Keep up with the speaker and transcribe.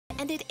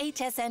and at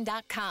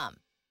hsn.com.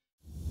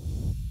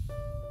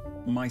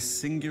 My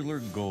singular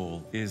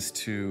goal is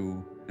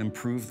to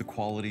improve the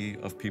quality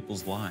of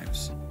people's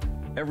lives.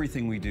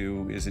 Everything we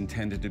do is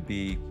intended to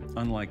be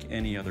unlike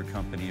any other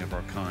company of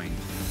our kind.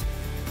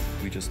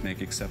 We just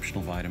make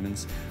exceptional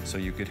vitamins so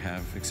you could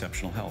have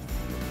exceptional health.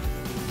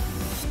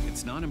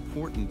 It's not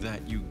important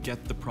that you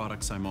get the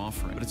products I'm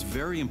offering, but it's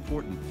very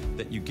important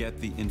that you get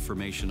the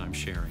information I'm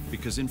sharing,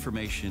 because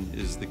information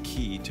is the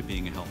key to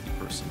being a healthy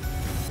person.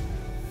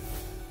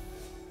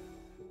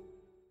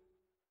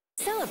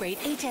 Celebrate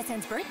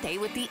HSN's birthday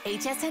with the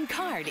HSN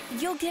card.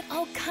 You'll get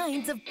all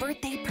kinds of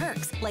birthday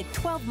perks, like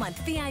 12-month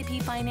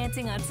VIP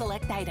financing on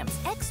select items,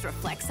 extra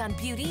flex on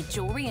beauty,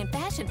 jewelry, and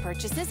fashion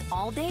purchases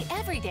all day,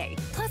 every day,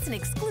 plus an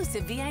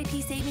exclusive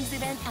VIP savings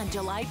event on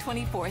July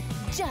 24th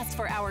just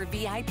for our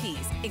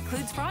VIPs.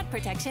 Includes fraud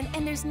protection,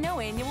 and there's no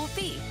annual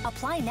fee.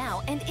 Apply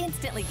now and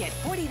instantly get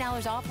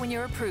 $40 off when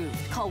you're approved.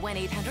 Call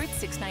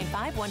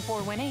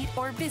 1-800-695-1418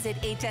 or visit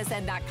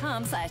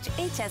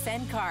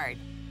hsn.com/HSN card.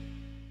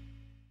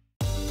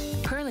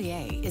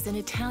 Perlier is an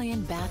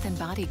Italian bath and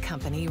body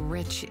company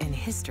rich in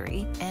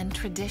history and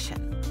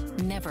tradition.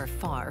 Never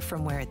far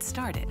from where it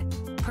started,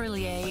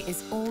 Perlier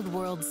is old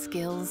world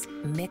skills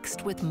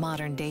mixed with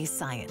modern day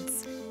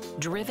science.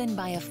 Driven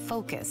by a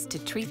focus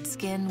to treat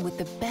skin with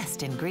the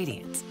best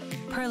ingredients,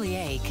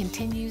 Perlier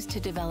continues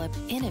to develop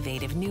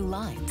innovative new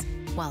lines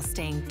while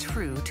staying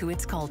true to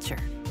its culture.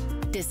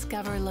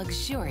 Discover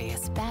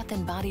luxurious bath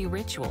and body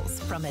rituals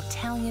from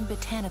Italian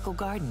botanical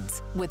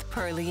gardens with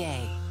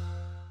Perlier.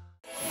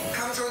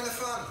 Come join the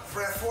fun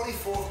for our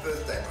 44th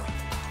birthday month.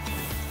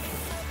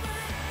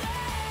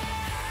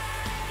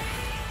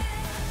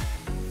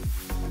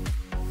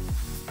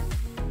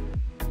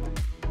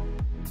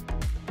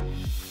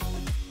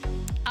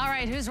 All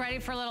right, who's ready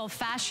for a little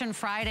Fashion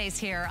Fridays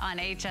here on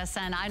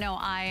HSN? I know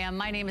I am.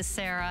 My name is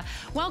Sarah.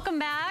 Welcome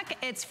back.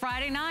 It's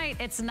Friday night.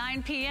 It's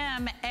 9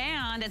 p.m.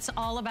 and it's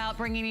all about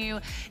bringing you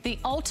the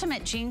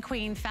ultimate Jean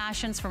Queen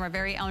fashions from our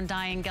very own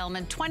Diane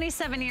Gilman.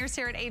 27 years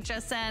here at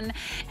HSN,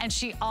 and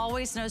she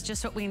always knows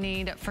just what we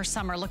need for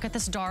summer. Look at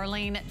this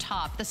darling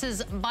top. This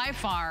is by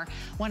far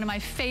one of my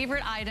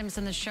favorite items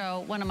in the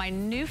show, one of my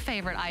new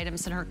favorite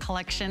items in her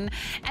collection,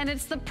 and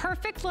it's the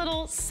perfect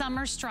little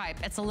summer stripe.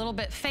 It's a little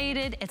bit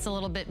faded. It's a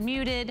little bit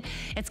muted.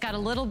 It's got a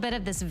little bit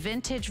of this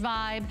vintage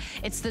vibe.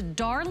 It's the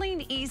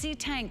darling easy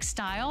tank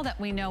style that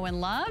we know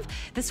and love.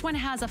 This one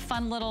has a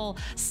fun little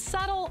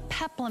subtle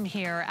peplum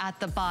here at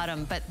the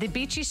bottom, but the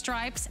beachy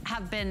stripes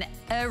have been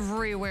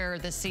everywhere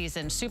this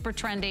season. Super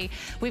trendy.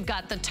 We've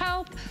got the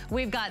taupe,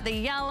 we've got the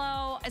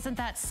yellow. Isn't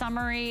that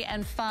summery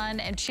and fun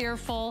and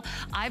cheerful?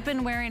 I've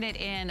been wearing it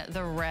in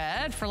the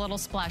red for a little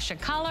splash of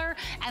color,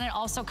 and it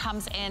also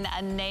comes in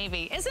a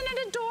navy. Isn't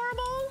it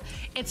adorable?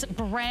 It's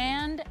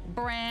brand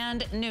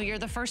new. You're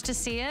the first to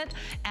see it,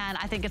 and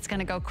I think it's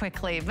gonna go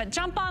quickly. But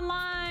jump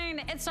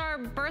online. It's our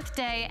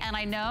birthday, and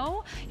I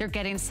know you're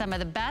getting some of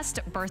the best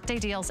birthday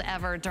deals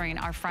ever during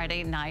our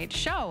Friday night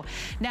show.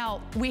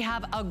 Now, we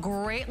have a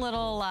great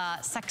little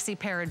sexy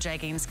pair of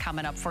jeggings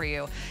coming up for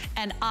you,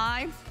 and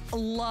I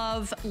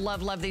love,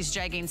 love, love these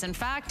jeggings. In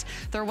fact,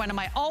 they're one of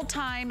my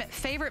all-time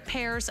favorite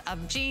pairs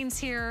of jeans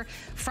here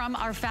from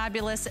our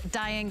fabulous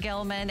Diane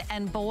Gilman,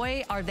 and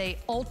boy, are they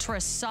ultra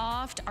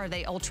soft, are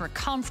they ultra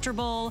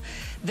comfortable.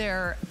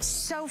 They're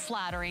so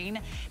flattering.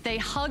 They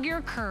hug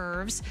your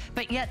curves,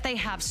 but yet they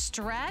have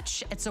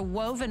stretch. It's a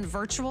woven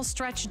virtual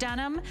stretch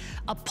denim,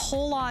 a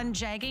pull-on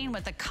jegging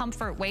with a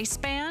comfort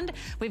waistband.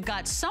 We've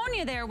got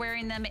Sonia there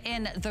wearing them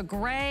in the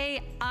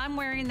gray. I'm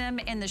wearing them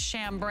in the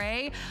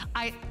chambray.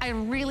 I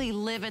really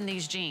live in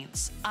these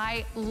jeans.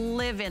 I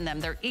live in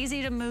them. They're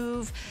easy to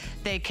move.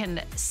 They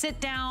can sit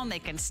down, they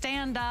can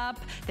stand up.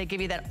 They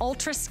give you that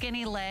ultra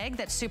skinny leg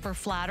that's super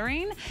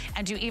flattering,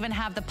 and you even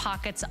have the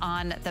pockets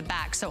on the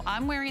back. So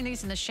I'm wearing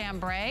these in the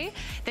chambray.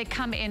 They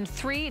come in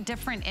 3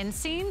 different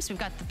inseams. We've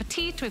got the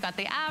petite, we've got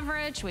the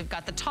average, we've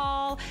got the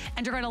tall,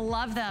 and you're gonna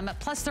love them.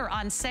 Plus they're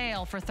on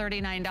sale for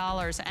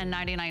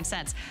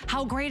 $39.99.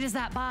 How great is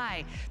that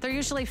buy? They're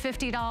usually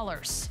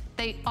 $50.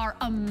 They are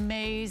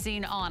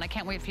amazing on. I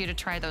can't wait for you to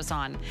try those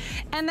on.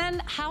 And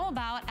then how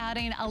about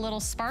adding a little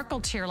sparkle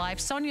to your life?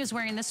 Sonia's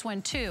wearing this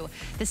one too.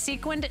 The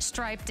sequined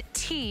striped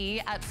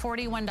tee at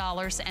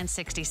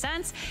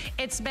 $41.60.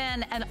 It's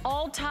been an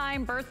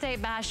all-time birthday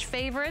bash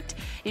favorite.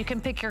 You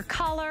can pick your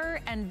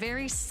color and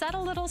very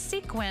subtle little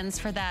sequins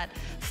for that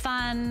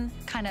fun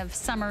kind of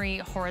summery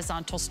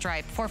horizontal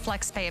stripe for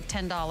flex pay of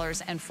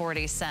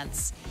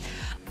 $10.40.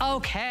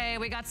 Okay,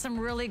 we got some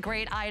really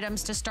great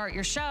items to start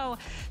your show.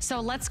 So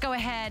let's go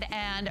ahead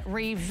and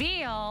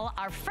reveal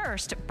our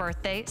first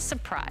birthday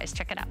surprise.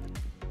 Check it out.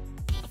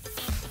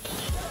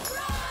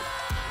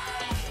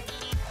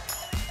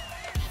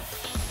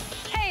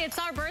 Hey, it's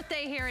our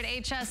birthday here at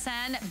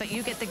HSN, but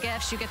you get the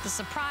gifts, you get the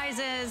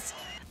surprises.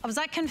 Oh, was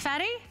that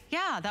confetti?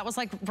 Yeah, that was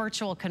like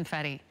virtual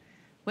confetti.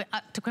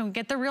 Can we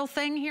get the real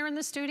thing here in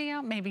the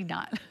studio? Maybe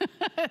not.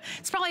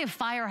 It's probably a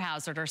fire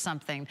hazard or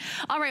something.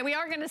 All right, we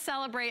are gonna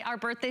celebrate our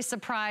birthday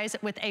surprise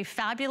with a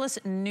fabulous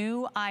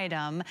new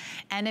item.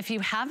 And if you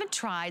haven't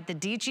tried the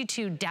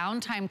DG2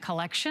 Downtime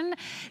Collection,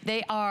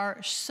 they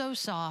are so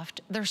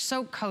soft, they're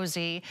so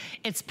cozy.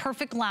 It's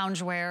perfect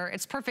loungewear,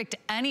 it's perfect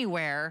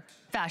anywhere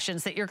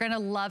fashions that you're gonna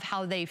love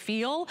how they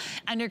feel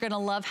and you're gonna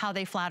love how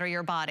they flatter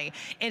your body.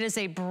 It is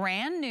a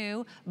brand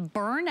new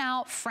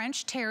burnout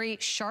French terry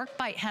shark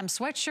bite hem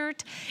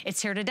sweatshirt.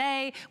 It's here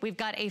today. We've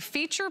got a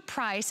feature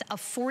price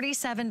of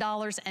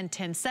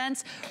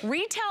 $47.10.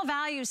 Retail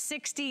value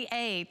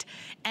 $68.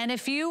 And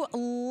if you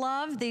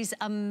love these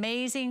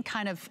amazing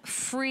kind of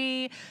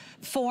free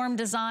form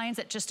designs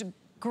that just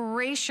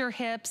grace your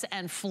hips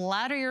and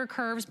flatter your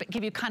curves, but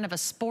give you kind of a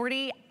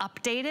sporty,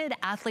 updated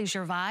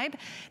athleisure vibe,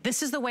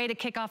 this is the way to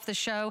kick off the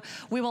show.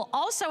 We will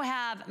also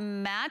have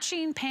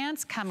matching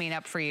pants coming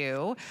up for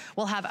you.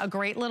 We'll have a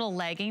great little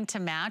legging to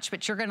match,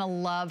 but you're gonna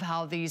love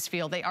how these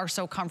feel. They are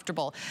so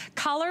comfortable.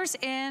 Colors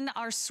in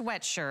our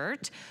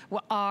sweatshirt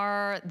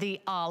are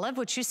the olive,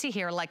 which you see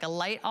here, like a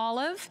light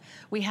olive.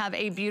 We have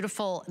a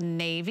beautiful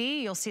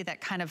navy. You'll see that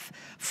kind of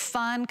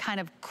fun, kind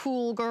of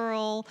cool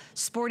girl,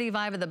 sporty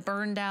vibe of the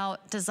burned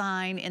out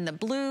design in the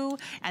blue,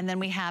 and then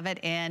we have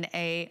it in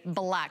a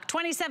black.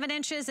 27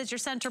 inches is your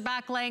center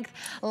back length,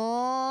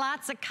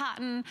 lots of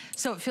cotton,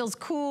 so it feels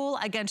cool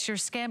against your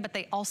skin, but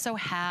they also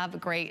have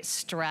great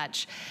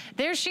stretch.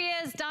 There she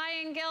is,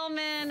 Diane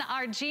Gilman,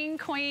 our jean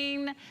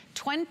queen,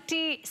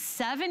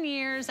 27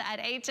 years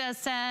at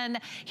HSN,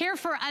 here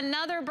for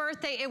another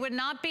birthday. It would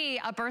not be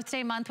a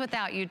birthday month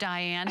without you,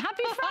 Diane.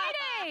 Happy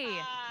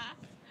Friday!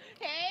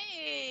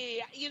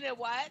 Hey, you know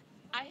what?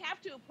 I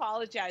have to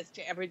apologize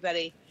to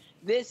everybody.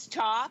 This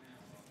top,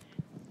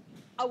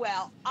 oh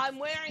well, I'm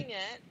wearing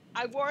it.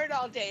 I wore it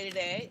all day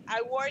today.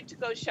 I wore it to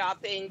go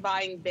shopping,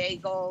 buying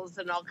bagels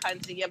and all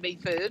kinds of yummy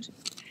food.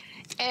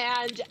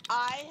 And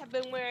I have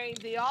been wearing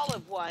the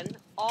olive one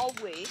all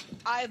week.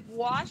 I've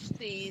washed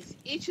these,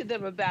 each of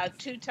them about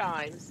 2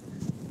 times.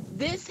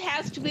 This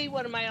has to be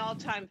one of my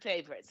all-time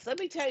favorites. Let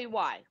me tell you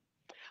why.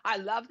 I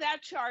love that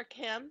shark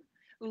hem.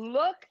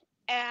 Look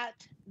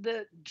at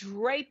the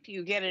drape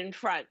you get in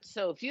front.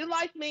 So if you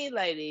like me,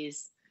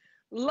 ladies,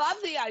 love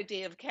the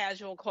idea of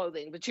casual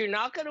clothing, but you're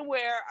not going to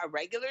wear a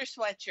regular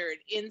sweatshirt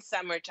in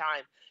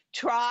summertime.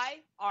 Try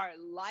our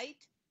light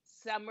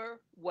summer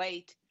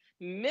weight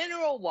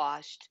mineral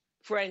washed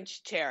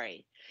French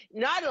terry.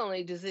 Not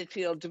only does it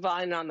feel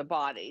divine on the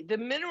body, the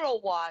mineral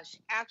wash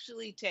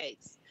actually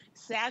takes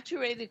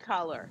saturated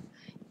color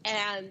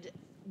and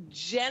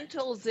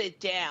gentles it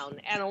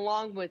down. And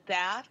along with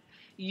that,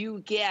 you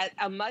get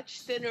a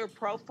much thinner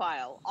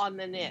profile on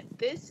the knit.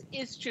 This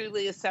is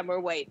truly a summer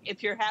weight.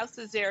 If your house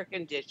is air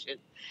conditioned,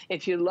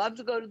 if you love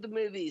to go to the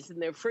movies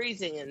and they're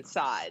freezing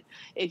inside,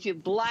 if you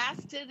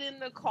blast it in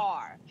the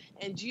car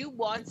and you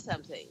want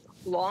something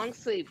long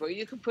sleeve where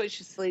you can push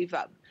the sleeve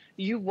up,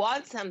 you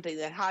want something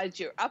that hides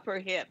your upper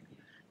hip,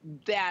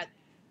 that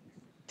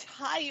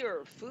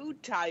tire,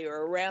 food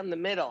tire around the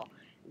middle.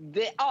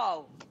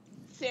 Oh,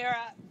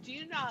 Sarah, do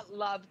you not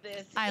love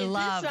this? Is this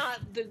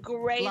not the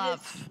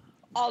greatest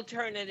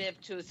alternative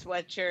to a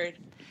sweatshirt?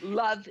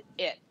 Love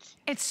it.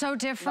 It's so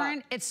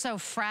different. It's so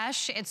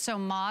fresh. It's so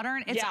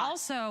modern. It's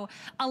also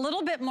a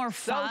little bit more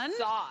fun. So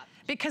soft.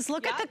 Because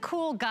look at the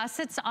cool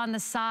gussets on the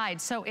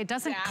side, so it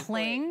doesn't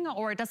cling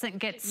or it doesn't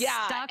get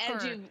stuck,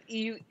 and or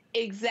you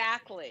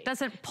exactly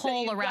doesn't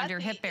pull around your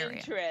hip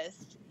area.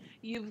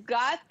 You've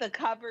got the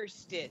cover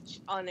stitch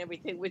on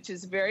everything, which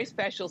is a very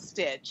special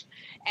stitch.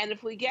 And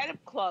if we get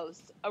up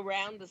close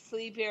around the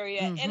sleeve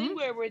area,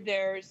 anywhere where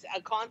there's a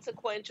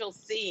consequential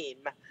seam,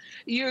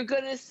 you're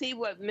going to see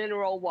what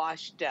mineral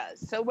wash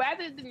does. So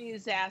rather than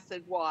use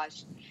acid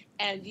wash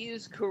and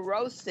use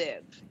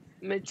corrosive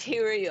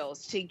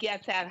materials to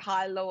get that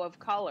high-low of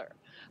color,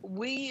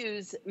 we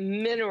use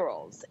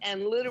minerals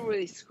and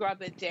literally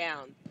scrub it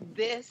down.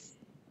 This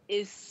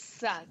is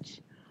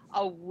such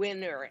a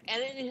winner,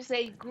 and it is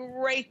a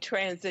great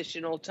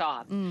transitional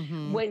top.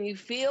 When you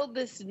feel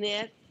this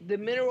knit, the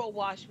mineral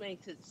wash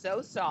makes it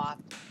so soft,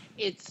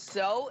 it's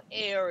so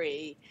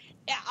airy.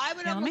 I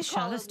would almost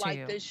call it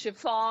like the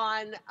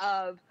chiffon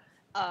of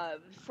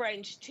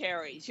French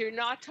terries. You're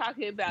not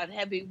talking about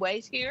heavy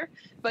weight here,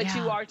 but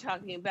you are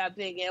talking about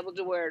being able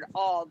to wear it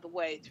all the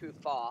way through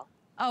fall.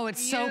 Oh,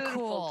 it's Beautiful so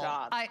cool.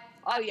 top.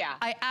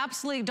 I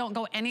absolutely don't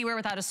go anywhere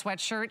without a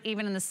sweatshirt,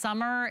 even in the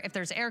summer, if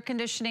there's air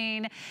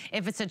conditioning,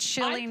 if it's a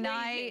chilly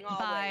night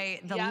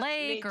by the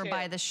lake or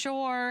by the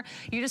shore.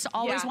 You just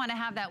always want to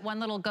have that one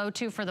little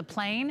go-to for the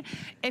plane.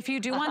 If you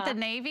do want the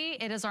navy,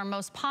 it is our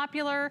most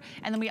popular.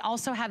 And then we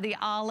also have the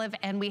olive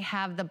and we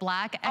have the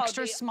black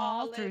extra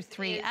small through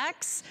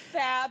 3X.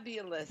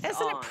 Fabulous.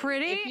 Isn't it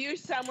pretty? If you're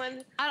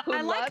someone who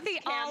I like loves the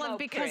olive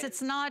because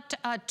it's not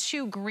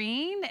too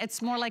green.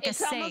 It's more like a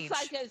sage. It's almost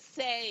like a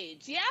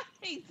sage. Yeah,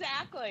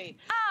 exactly.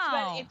 Oh.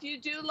 But if you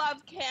do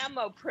love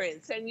camo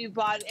prints and you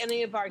bought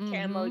any of our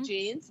camo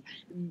jeans,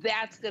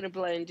 that's going to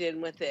blend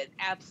in with it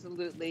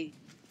absolutely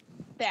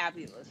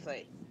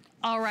fabulously.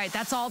 All right,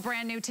 that's all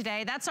brand new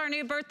today. That's our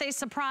new birthday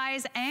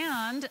surprise.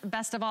 And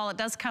best of all, it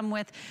does come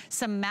with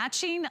some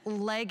matching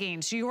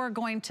leggings. You are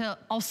going to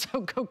also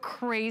go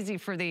crazy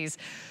for these.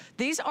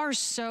 These are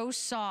so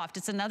soft.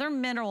 It's another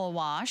mineral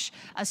wash,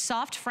 a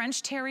soft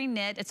French terry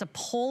knit. It's a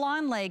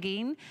pull-on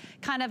legging,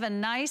 kind of a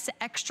nice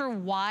extra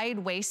wide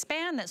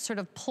waistband that sort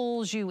of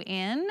pulls you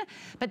in.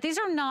 But these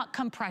are not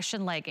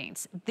compression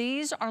leggings.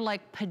 These are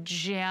like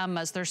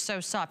pajamas. They're so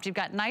soft. You've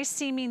got nice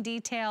seaming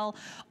detail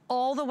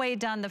all the way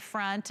down the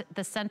front,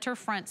 the center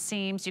front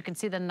seams. You can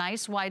see the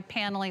nice wide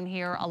paneling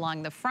here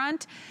along the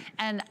front,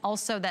 and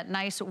also that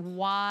nice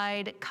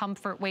wide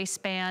comfort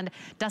waistband.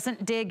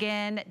 Doesn't dig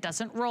in,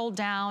 doesn't roll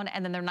down,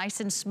 and then they're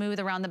nice and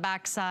smooth around the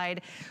backside.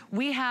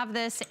 We have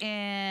this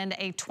in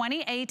a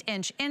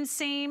 28-inch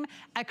inseam,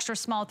 extra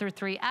small through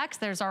 3X.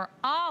 There's our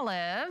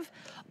olive.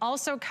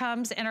 Also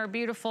comes in our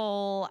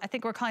beautiful, I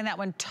think we're calling that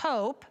one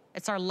taupe.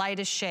 It's our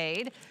lightest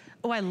shade.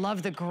 Oh, I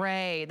love the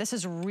gray. This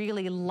is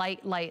really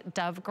light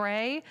dove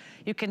gray.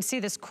 You can see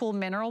this cool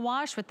mineral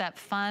wash with that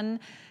fun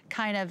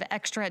kind of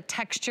extra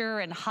texture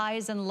and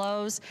highs and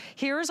lows.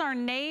 Here's our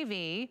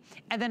navy,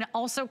 and then it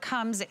also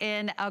comes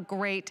in a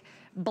great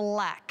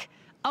black.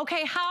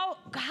 Okay, how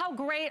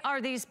great are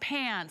these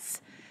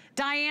pants?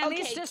 Diane, Okay,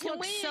 these just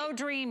look so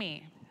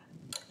dreamy.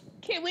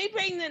 Can we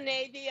bring the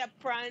navy up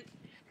front?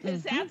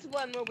 Because that's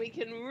one where we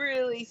can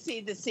really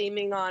see the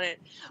seaming on it.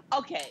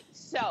 Okay,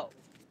 so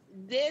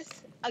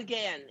this,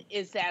 again,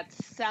 is that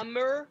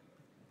summer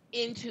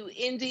into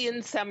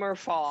Indian summer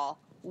fall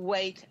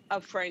weight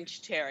of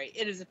French terry.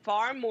 It is a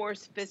far more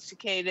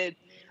sophisticated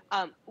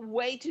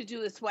way to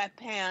do a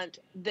sweatpant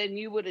than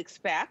you would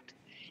expect.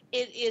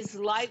 It is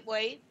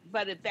lightweight,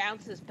 but it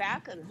bounces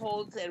back and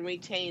holds and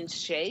retains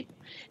shape.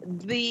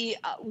 The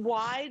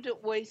wide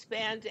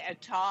waistband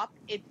at top,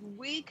 if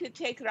we could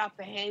take it off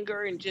the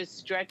hanger and just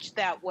stretch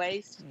that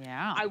waist,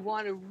 I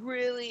want to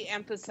really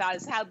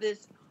emphasize how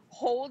this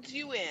holds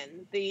you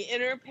in. The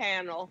inner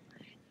panel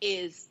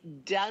is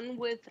done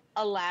with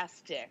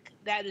elastic.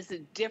 That is a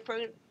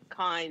different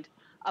kind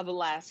of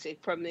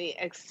elastic from the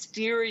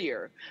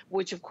exterior,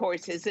 which of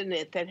course is a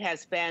knit that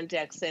has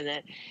spandex in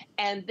it.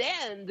 And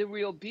then the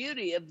real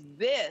beauty of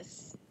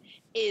this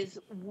is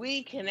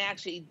we can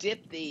actually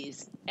dip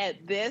these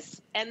at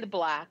this and the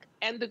black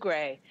and the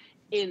gray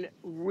in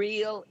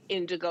real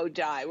indigo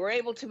dye. We're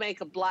able to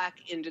make a black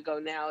indigo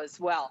now as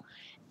well.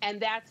 And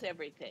that's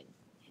everything.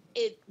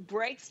 It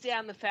breaks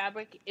down the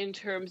fabric in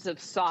terms of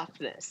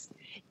softness.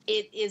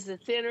 It is a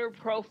thinner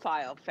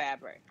profile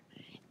fabric.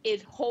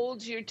 It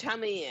holds your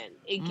tummy in.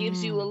 It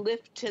gives you a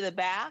lift to the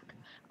back.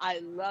 I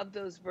love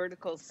those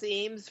vertical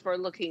seams for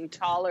looking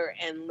taller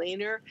and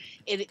leaner.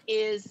 It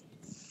is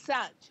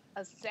such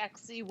a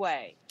sexy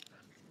way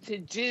to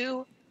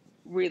do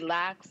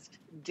relaxed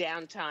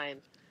downtime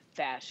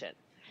fashion.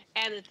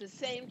 And at the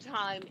same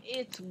time,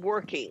 it's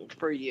working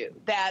for you.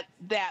 That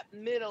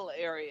middle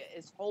area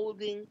is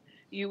holding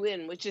you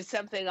in, which is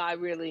something I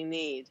really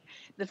need.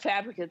 The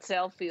fabric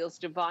itself feels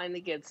divine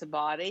against the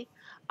body.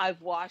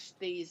 I've washed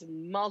these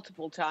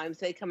multiple times.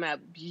 They come out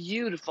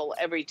beautiful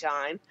every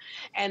time.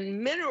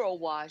 And mineral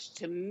wash,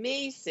 to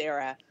me,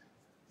 Sarah,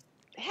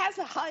 has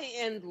a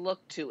high-end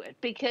look to it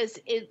because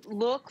it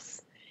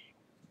looks,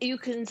 you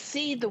can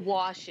see the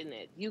wash in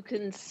it. You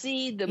can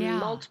see the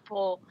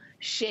multiple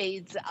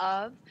shades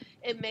of.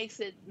 It makes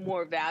it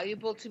more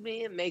valuable to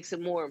me. It makes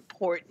it more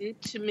important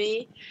to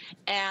me.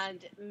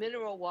 And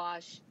mineral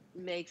wash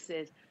makes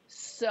it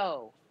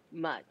so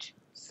much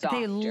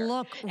softer. They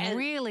look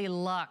really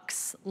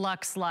luxe.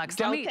 Let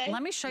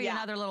me show you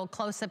another little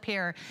close-up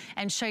here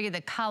and show you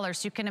the color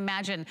so you can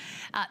imagine.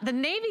 The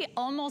navy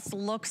almost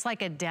looks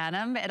like a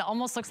denim. It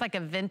almost looks like a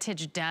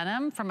vintage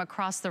denim from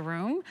across the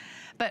room.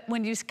 But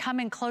when you come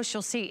in close,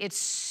 you'll see it's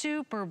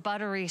super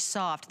buttery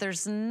soft.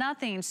 There's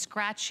nothing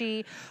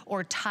scratchy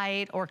or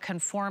tight or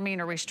conforming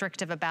or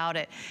restrictive about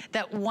it.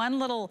 That one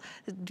little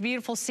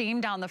beautiful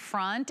seam down the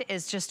front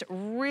is just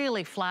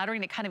really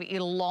flattering. It kind of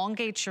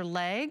elongates your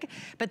leg.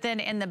 But then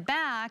in the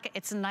back,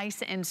 it's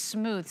nice and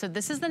smooth. So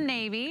this is the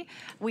navy.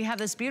 We have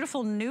this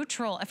beautiful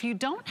neutral. If you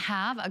don't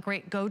have a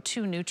great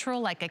go-to neutral,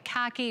 like a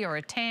khaki or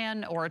a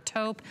tan or a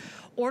taupe,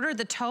 order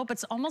the taupe.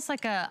 It's almost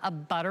like a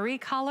buttery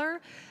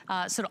color.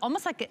 So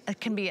almost like it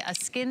can be a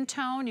skin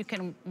tone. You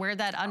can wear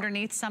that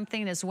underneath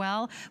something as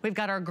well. We've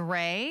got our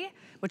gray,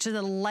 which is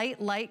a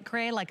light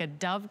gray, like a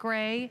dove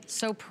gray.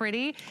 So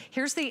pretty.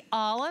 Here's the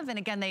olive. And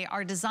again, they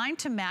are designed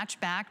to match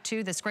back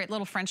to this great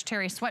little French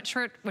terry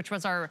sweatshirt, which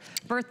was our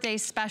birthday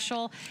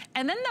special.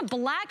 And then the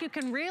black, you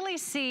can really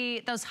see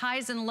those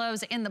highs and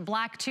lows in the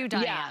black too,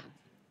 Diane. Yeah.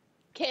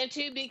 Can't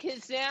you?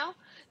 Because now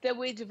that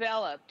we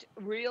developed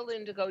real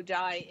indigo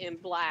dye in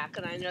black,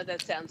 and I know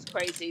that sounds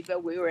crazy,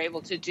 but we were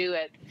able to do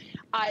it.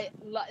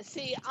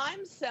 See,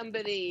 I'm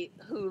somebody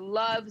who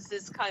loves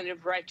this kind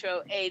of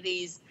retro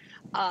 80s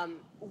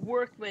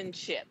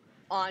workmanship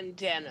on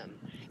denim.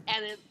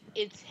 And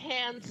it's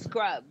hand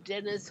scrubbed,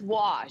 and it's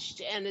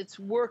washed, and it's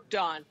worked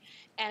on,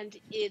 and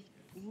it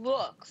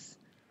looks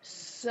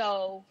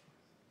so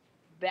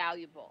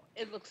valuable.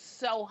 It looks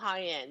so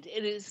high end.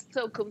 It is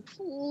so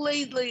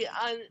completely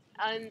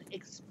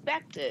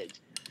unexpected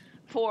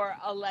for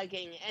a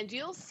legging. And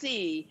you'll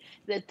see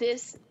that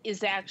this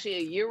is actually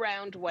a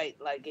year-round white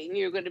legging.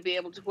 You're going to be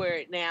able to wear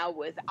it now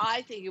with,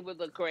 I think it would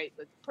look great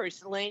with,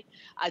 personally,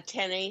 a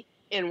tenny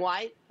in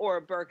white or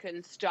a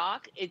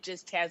Birkenstock. It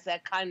just has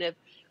that kind of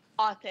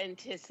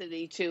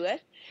authenticity to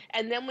it.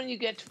 And then when you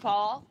get to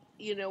fall,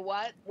 you know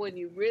what? When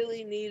you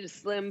really need a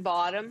slim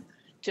bottom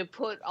to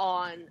put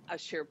on a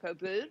Sherpa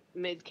boot,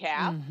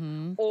 mid-calf,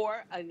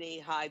 or a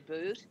knee-high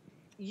boot,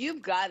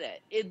 you've got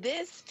it.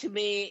 This, to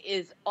me,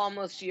 is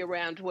almost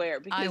year-round wear.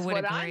 Because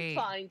what I'm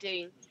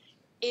finding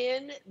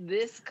in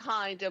this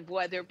kind of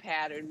weather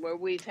pattern where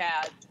we've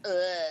had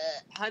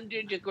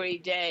 100-degree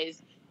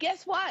days,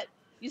 guess what?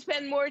 You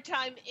spend more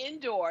time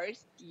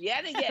indoors,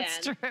 yet again,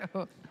 That's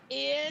true.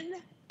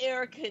 in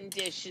air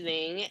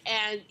conditioning,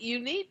 and you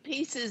need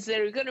pieces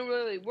that are going to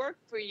really work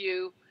for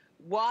you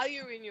while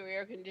you're in your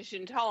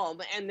air-conditioned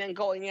home and then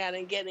going out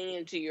and getting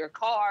into your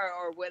car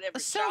or whatever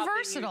shopping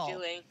versatile. You're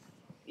doing.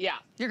 Yeah.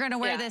 You're going to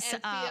wear this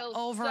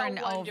over and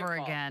over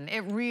again.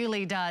 It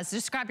really does.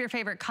 Just grab your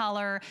favorite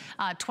color.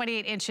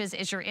 28 inches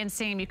is your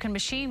inseam. You can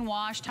machine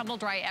wash, tumble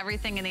dry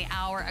everything in the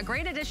hour. A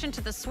great addition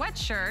to the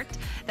sweatshirt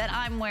that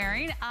I'm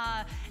wearing.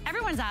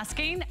 Everyone's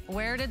asking,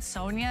 where did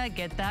Sonia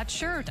get that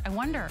shirt? I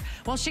wonder.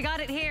 Well, she got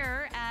it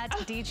here at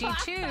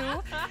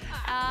DG2.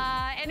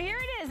 And here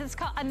it is. It's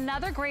called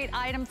another great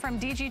item from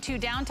DG2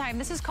 Downtime.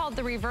 This is called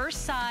the reverse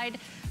side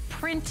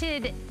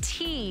printed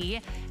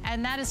tee,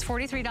 and that is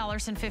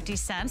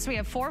 $43.50. We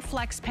have 4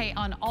 flex pay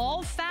on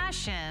all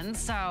fashion,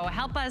 so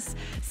help us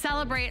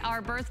celebrate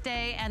our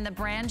birthday and the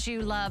brands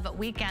you love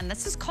weekend.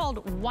 This is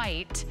called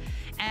white,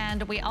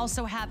 and we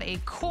also have a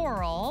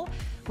coral,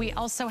 we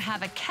also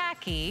have a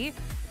khaki,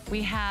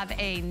 we have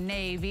a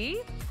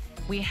navy,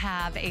 we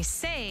have a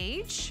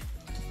sage,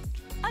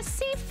 a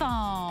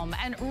seafoam,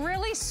 and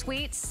really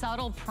sweet,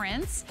 subtle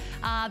prints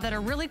that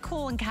are really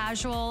cool and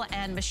casual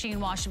and machine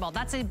washable.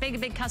 That's a big,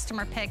 big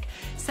customer pick.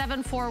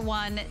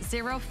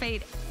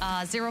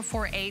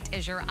 741-048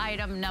 is your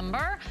item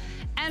number.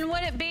 And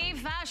would it be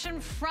Fashion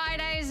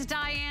Fridays,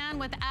 Diane,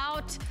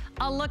 without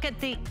a look at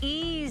the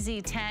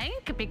Easy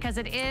Tank? Because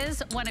it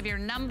is one of your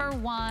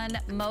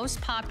 #1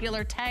 most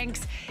popular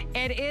tanks.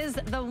 It is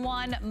the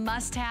one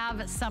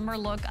must-have summer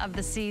look of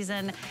the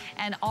season.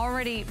 And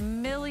already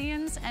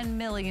millions and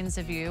millions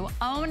of you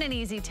own an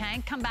Easy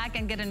Tank. Come back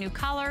and get a new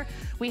color.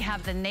 We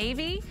have the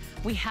navy,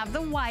 we have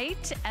the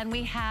white, and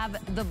we have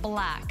the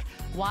black.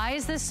 Why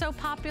is this so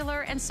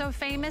popular and so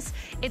famous?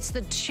 It's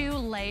the 2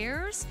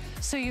 layers,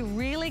 so you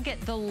really get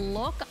the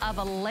look of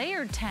a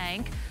layered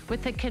tank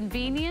with the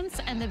convenience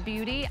and the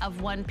beauty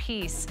of one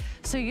piece.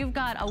 So you've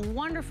got a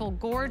wonderful,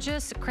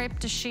 gorgeous crepe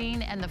de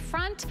chine in the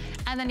front,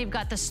 and then you've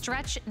got the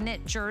stretch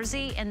knit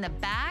jersey in the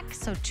back,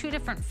 so 2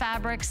 different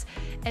fabrics.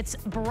 It's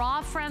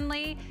bra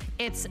friendly,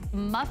 it's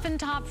muffin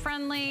top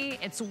friendly,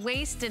 it's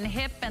waist and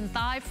hip and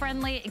thigh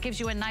friendly. It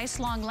gives you a nice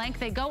long length.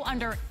 They go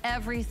under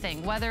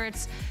everything, whether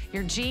it's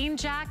your jean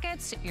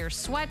jackets, your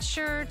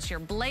sweatshirts, your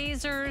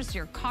blazers,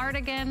 your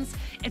cardigans.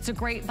 It's a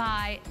great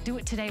buy. Do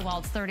it today while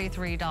it's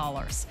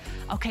 $33.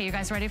 Okay, you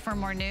guys ready for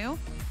more new?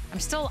 I'm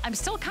still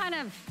kind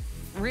of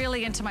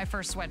really into my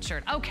first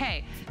sweatshirt.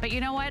 Okay, but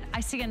you know what? I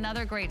see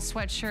another great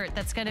sweatshirt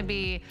that's gonna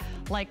be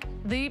like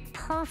the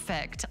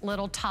perfect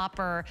little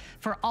topper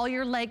for all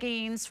your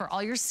leggings, for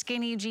all your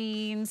skinny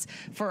jeans,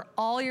 for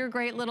all your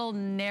great little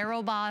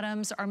narrow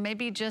bottoms, or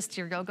maybe just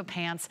your yoga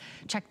pants.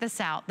 Check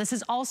this out. This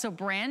is also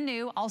brand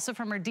new, also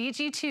from our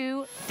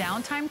DG2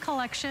 Downtime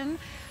collection,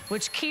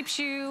 which keeps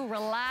you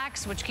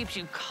relaxed, which keeps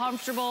you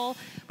comfortable,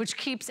 which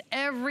keeps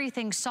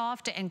everything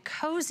soft and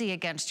cozy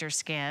against your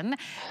skin.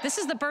 This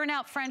is the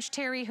Burnout French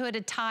Terry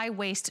hooded tie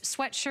waist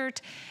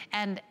sweatshirt,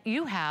 and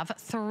you have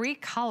 3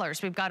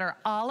 colors. We've got our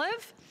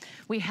olive,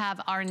 we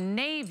have our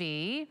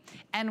navy,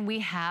 and we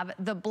have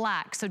the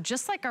black. So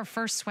just like our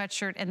first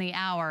sweatshirt in the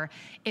hour,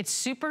 it's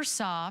super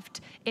soft,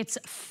 it's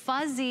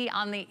fuzzy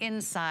on the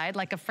inside,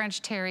 like a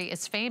French Terry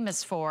is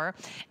famous for.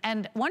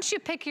 And once you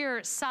pick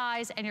your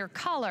size and your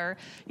color,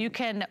 you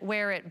can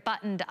wear it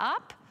buttoned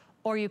up,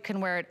 or you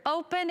can wear it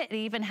open. It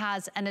even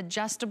has an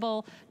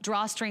adjustable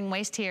drawstring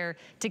waist here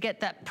to get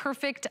that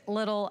perfect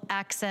little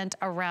accent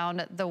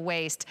around the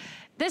waist.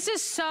 This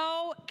is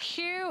so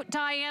cute,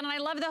 Diane, and I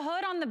love the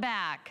hood on the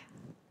back.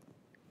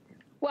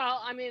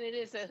 Well, I mean, it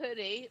is a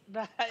hoodie,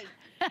 but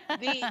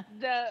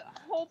the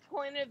whole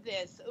point of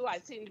this, I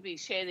seem to be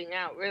shading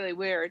out really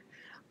weird.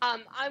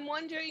 I'm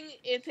wondering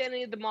if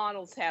any of the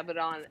models have it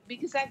on,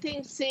 because I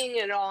think seeing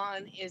it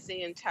on is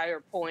the entire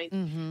point.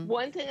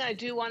 One thing I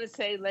do want to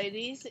say,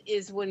 ladies,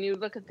 is when you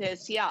look at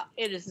this, yeah,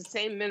 it is the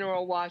same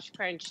mineral wash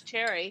French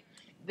Terry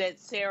that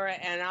Sarah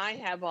and I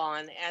have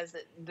on as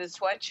the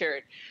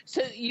sweatshirt.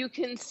 So you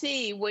can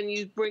see when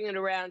you bring it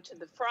around to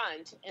the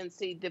front and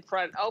see the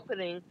front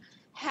opening,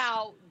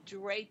 how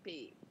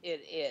drapey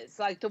it is,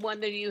 like the one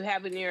that you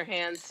have in your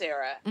hand,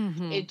 Sarah.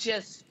 It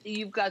just,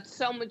 you've got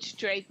so much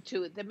drape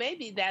to it that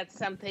maybe that's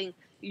something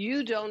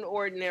you don't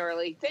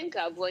ordinarily think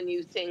of when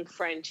you think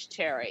French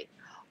Terry.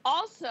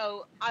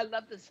 Also, I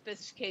love the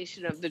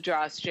sophistication of the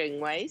drawstring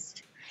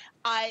waist.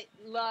 I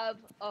love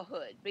a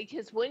hood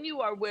because when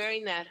you are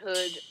wearing that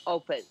hood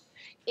open,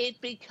 it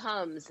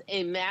becomes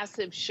a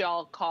massive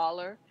shawl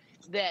collar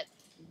that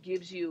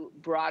gives you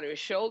broader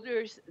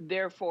shoulders,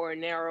 therefore a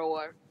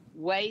narrower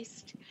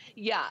waist.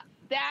 Yeah,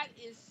 that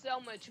is so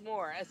much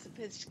more a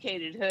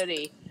sophisticated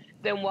hoodie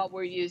than what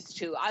we're used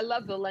to. I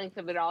love the length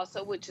of it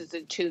also, which is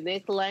a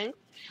tunic length.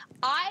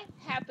 I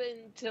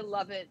happen to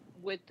love it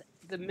with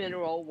the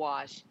mineral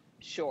wash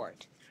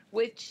short,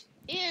 which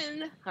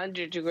in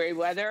 100-degree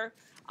weather,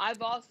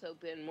 I've also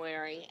been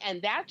wearing,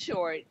 and that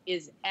short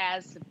is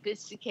as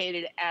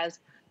sophisticated as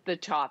the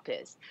top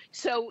is.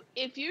 So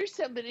if you're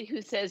somebody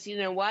who says, you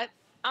know what,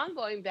 I'm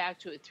going back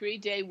to a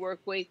 3-day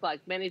work week like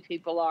many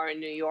people are in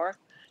New York,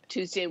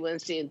 Tuesday,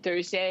 Wednesday, and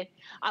Thursday.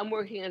 I'm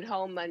working at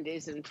home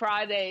Mondays and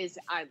Fridays.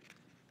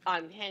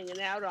 I'm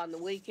hanging out on the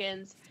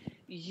weekends.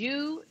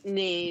 You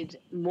need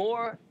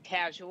more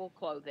casual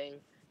clothing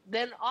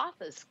than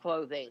office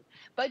clothing,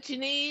 but you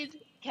need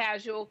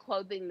casual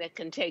clothing that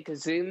can take a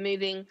Zoom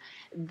meeting,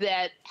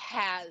 that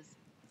has,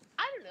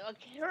 I don't know,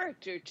 a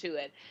character to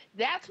it.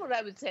 That's what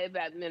I would say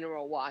about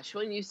mineral wash.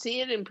 When you see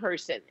it in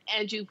person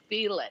and you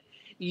feel it,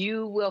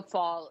 you will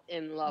fall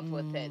in love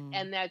with it.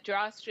 And that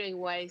drawstring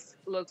waist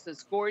looks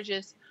as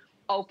gorgeous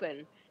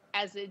open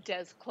as it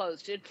does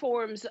closed. It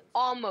forms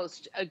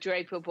almost a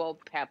drapable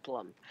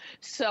peplum.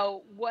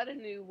 So what a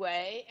new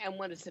way, and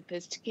what a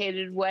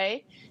sophisticated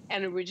way,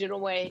 an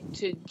original way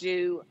to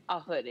do a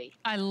hoodie.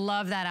 I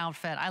love that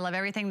outfit. I love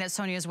everything that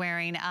Sonia is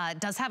wearing. It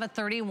does have a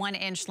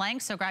 31-inch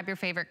length, so grab your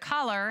favorite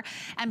color.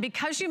 And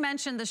because you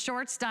mentioned the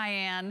shorts,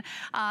 Diane,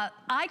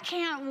 I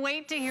can't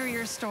wait to hear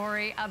your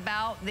story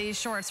about these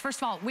shorts. First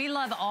of all, we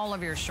love all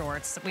of your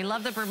shorts. We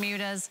love the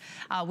Bermudas.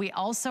 We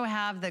also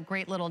have the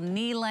great little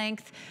knee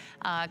length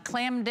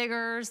clam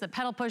diggers, the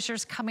pedal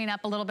pushers coming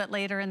up a little bit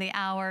later in the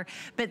hour.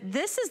 But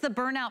this is the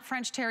Burnout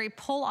French Terry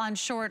pull-on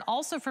short,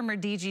 also from her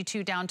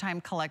DG2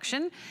 Downtime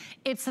collection.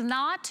 It's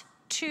not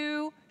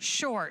too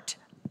short.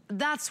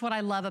 That's what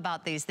I love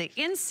about these. The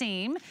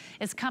inseam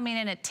is coming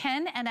in at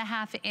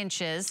 10.5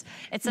 inches.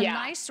 It's a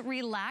nice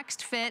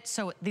relaxed fit,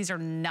 so these are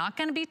not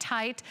gonna be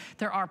tight.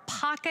 There are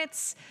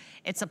pockets.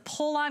 It's a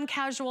pull-on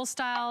casual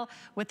style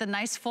with a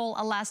nice full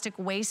elastic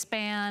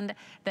waistband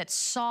that's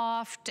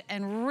soft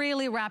and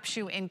really wraps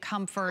you in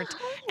comfort.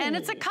 And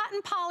it's a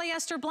cotton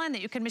polyester blend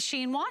that you can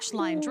machine wash,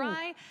 line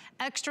dry,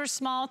 extra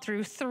small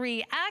through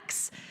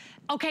 3X.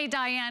 Okay,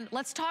 Diane,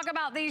 let's talk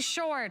about these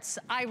shorts.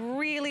 I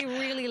really,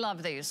 really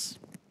love these.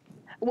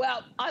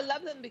 Well, I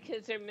love them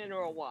because they're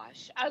mineral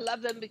wash. I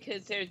love them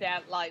because they're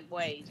that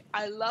lightweight.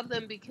 I love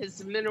them because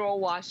the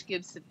mineral wash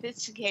gives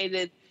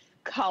sophisticated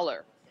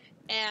color.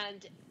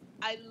 And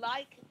I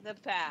like the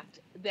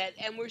fact that,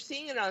 and we're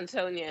seeing it on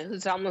Sonia,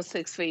 who's almost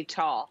 6 feet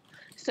tall.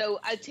 So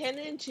a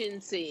 10-inch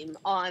inseam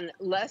on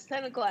less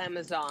than a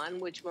glamazon,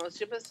 which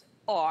most of us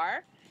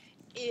are,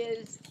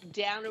 is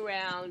down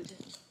around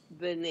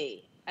the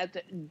knee.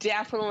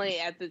 Definitely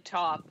at the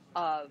top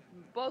of,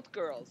 both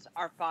girls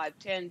are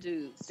 5'10"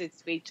 to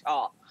 6 feet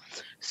tall.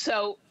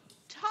 So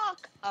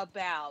talk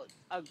about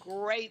a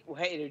great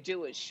way to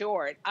do a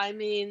short. I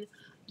mean,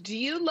 do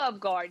you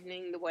love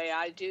gardening the way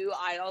I do?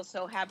 I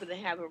also happen to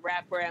have a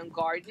wraparound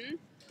garden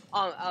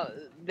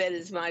that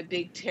is my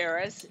big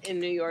terrace in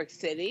New York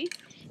City.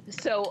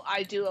 So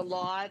I do a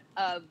lot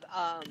of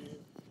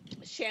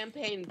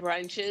champagne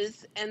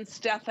brunches and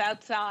stuff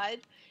outside.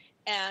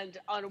 And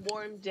on a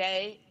warm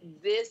day,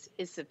 this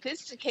is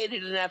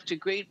sophisticated enough to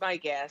greet my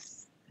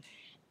guests.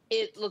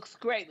 It looks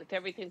great with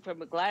everything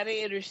from a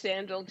gladiator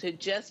sandal to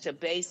just a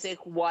basic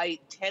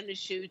white tennis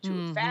shoe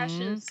to a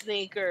fashion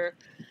sneaker.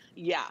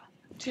 Yeah,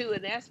 to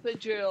an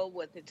espadrille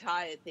with a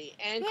tie at the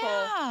ankle.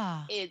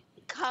 Yeah. It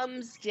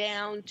comes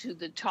down to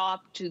the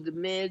top, to the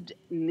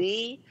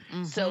mid-knee,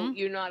 so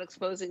you're not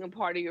exposing a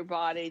part of your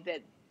body that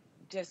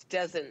just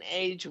doesn't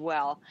age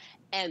well.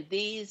 And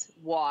these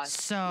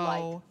wash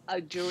like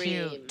a dream.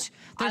 Cute.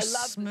 They're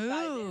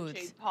smooth. The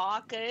side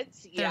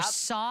pockets. They're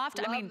soft.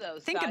 I mean,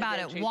 think about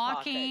it.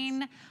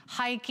 Walking,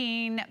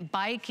 hiking,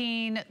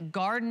 biking,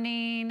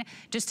 gardening,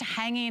 just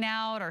hanging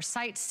out or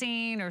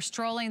sightseeing or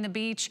strolling the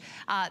beach.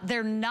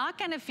 They're not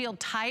going to feel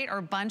tight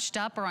or bunched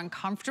up or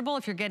uncomfortable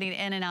if you're getting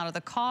in and out of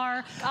the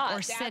car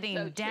or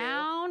sitting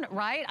down,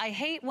 right? I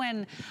hate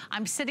when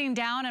I'm sitting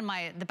down and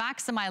the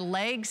backs of my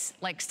legs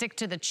like stick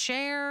to the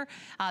chair.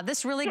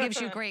 This really gives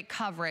you great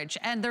coverage,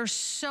 and they're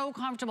so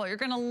comfortable. You're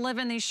gonna live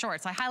in these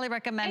shorts. I highly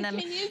recommend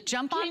them.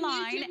 Jump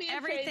online.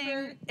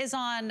 Everything is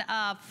on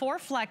for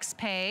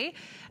FlexPay,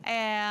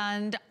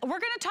 and we're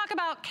gonna talk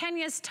about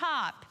Kenya's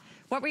top.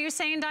 What were you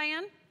saying,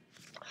 Diane?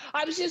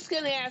 I was just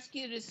gonna ask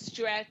you to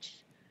stretch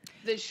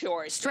the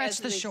shorts. Stretch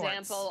the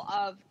shorts. Example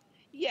of,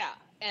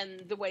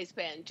 and the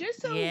waistband, just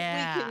so we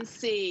can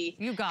see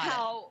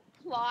how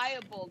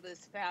pliable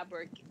this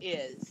fabric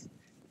is.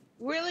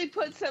 Really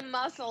put some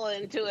muscle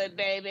into it,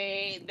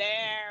 baby.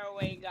 There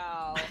we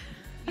go.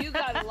 You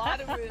got a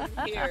lot of room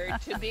here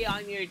to be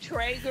on your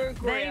Traeger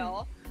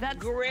grill,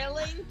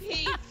 grilling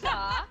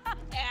pizza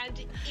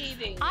and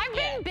eating. I've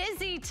been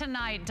busy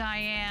tonight,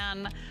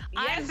 Diane.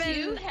 Yes,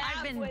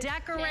 I've been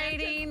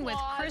decorating with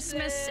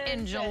Christmas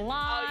in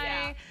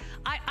July.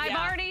 I've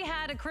already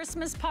had a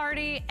Christmas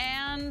party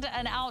and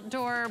an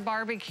outdoor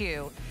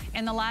barbecue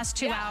in the last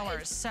 2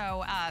 hours.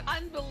 So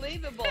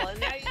unbelievable. And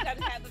now you got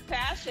to have a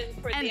passion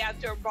for the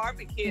outdoor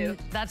barbecue.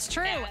 That's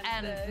true.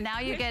 And now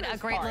you get a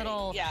great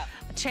little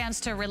chance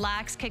to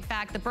relax, kick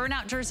back. The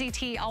burnout jersey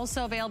tee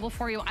also available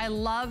for you. I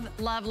love,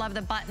 love, love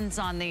the buttons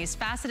on these.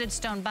 Faceted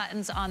stone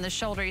buttons on the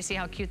shoulder. You see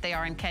how cute they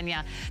are in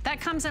Kenya. That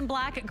comes in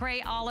black,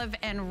 gray, olive,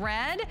 and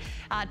red.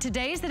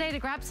 Today's the day to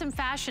grab some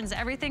fashions.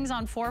 Everything's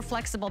on 4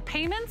 flexible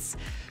payments.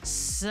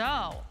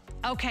 So,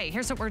 okay,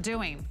 here's what we're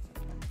doing.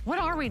 What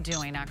are we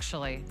doing,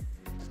 actually?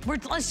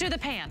 Let's do the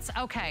pants.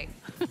 Okay.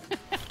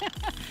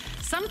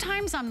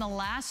 Sometimes I'm the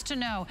last to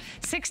know.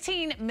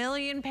 16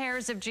 million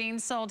pairs of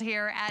jeans sold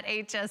here at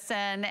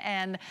HSN,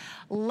 and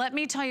let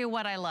me tell you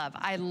what I love.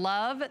 I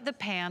love the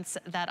pants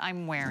that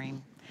I'm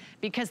wearing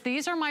because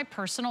these are my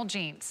personal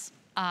jeans.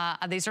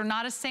 These are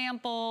not a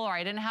sample, or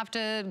I didn't have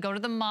to go to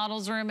the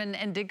model's room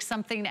and dig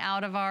something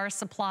out of our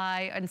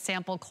supply and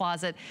sample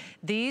closet.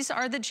 These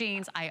are the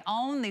jeans I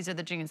own. These are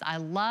the jeans I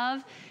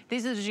love.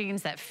 These are the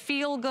jeans that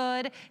feel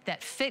good,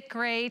 that fit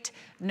great,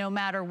 no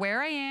matter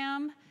where I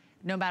am,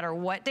 no matter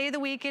what day of the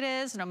week it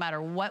is, no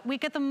matter what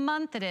week of the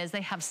month it is.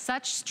 They have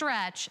such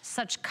stretch,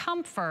 such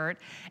comfort,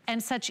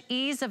 and such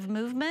ease of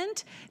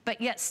movement,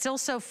 but yet still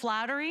so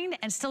flattering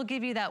and still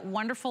give you that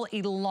wonderful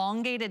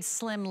elongated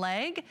slim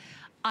leg.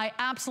 I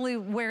absolutely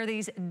wear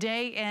these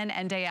day in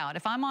and day out.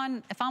 If I'm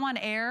on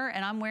air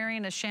and I'm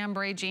wearing a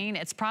chambray jean,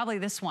 it's probably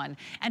this one.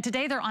 And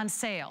today they're on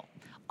sale.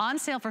 On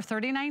sale for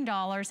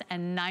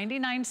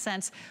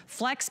 $39.99.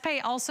 Flex pay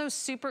also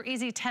super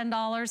easy,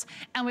 $10.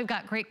 And we've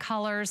got great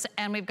colors,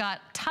 and we've got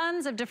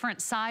tons of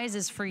different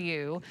sizes for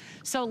you.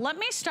 So let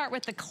me start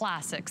with the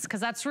classics, because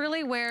that's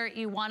really where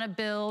you want to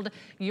build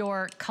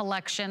your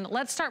collection.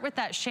 Let's start with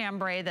that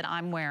chambray that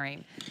I'm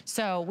wearing.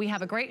 So we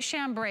have a great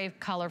chambray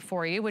color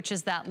for you, which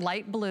is that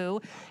light blue.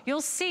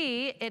 You'll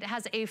see it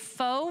has a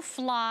faux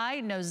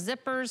fly, no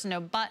zippers, no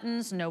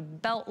buttons, no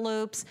belt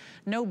loops,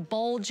 no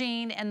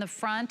bulging in the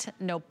front,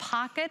 no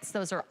pockets.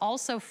 Those are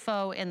also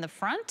faux in the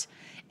front.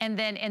 And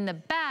then in the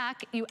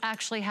back, you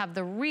actually have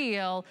the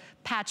real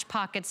patch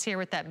pockets here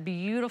with that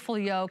beautiful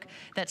yoke,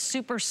 that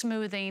super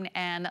smoothing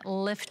and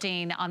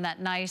lifting on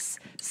that nice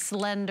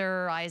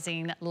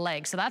slenderizing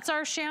leg. So that's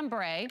our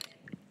chambray.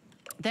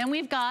 Then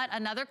we've got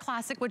another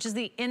classic, which is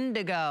the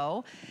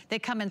indigo. They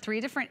come in 3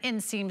 different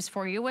inseams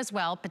for you as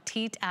well,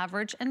 petite,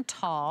 average, and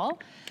tall.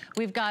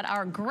 We've got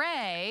our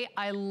gray.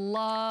 I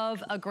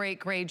love a great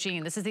gray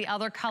jean. This is the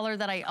other color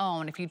that I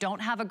own. If you don't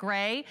have a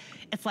gray,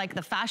 it's like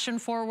the fashion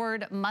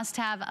forward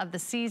must-have of the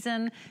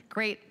season.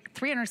 Great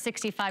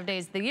 365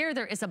 days of the year.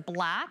 There is a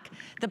black.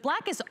 The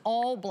black is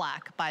all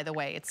black, by the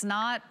way. It's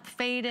not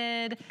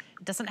faded.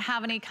 It doesn't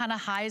have any kind of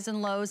highs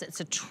and lows. It's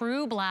a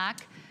true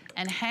black.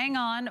 And hang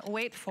on,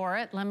 wait for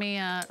it. Let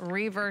me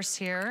reverse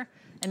here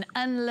and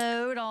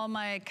unload all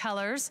my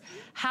colors.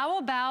 How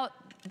about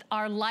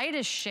our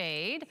lightest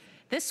shade?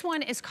 This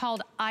one is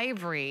called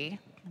Ivory.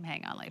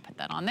 Hang on, let me put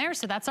that on there.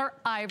 So that's our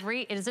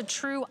ivory. It is a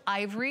true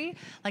ivory,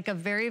 like a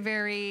very,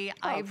 very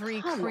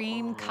ivory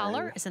cream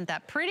color. Isn't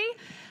that pretty?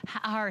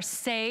 Our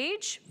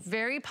sage,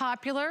 very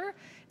popular.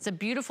 It's a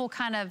beautiful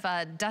kind of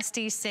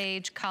dusty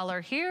sage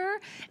color here.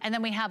 And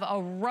then we have a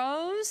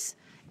rose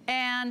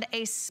and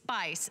a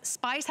spice.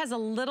 Spice has a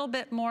little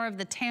bit more of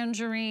the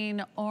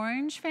tangerine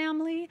orange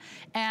family,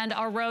 and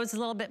our rose is a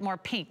little bit more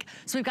pink.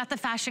 So we've got the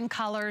fashion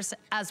colors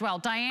as well.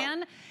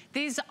 Diane,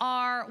 these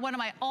are one of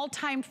my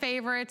all-time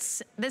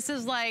favorites. This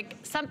is like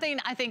something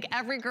I think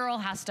every girl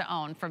has to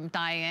own from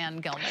Diane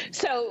Gilman.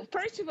 So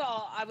first of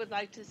all, I would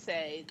like to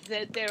say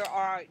that there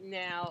are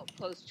now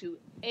close to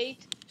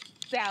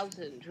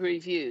 8,000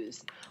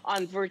 reviews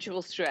on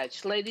Virtual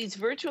Stretch. Ladies,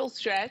 Virtual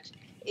Stretch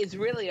is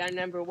really our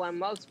 #1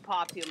 most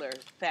popular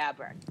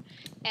fabric.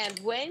 And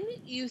when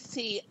you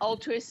see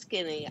ultra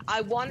skinny,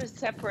 I want to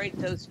separate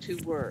those 2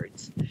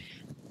 words.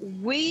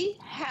 We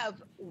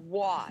have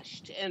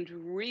washed and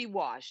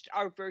rewashed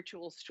our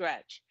Virtual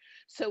Stretch,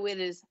 so it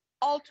is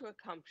ultra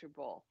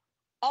comfortable,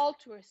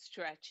 ultra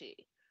stretchy,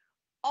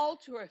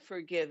 ultra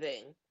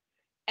forgiving,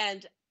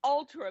 and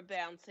ultra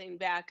bouncing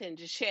back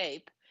into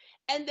shape.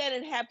 And then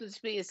it happens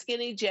to be a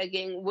skinny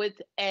jegging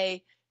with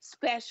a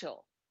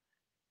special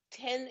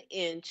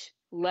 10-inch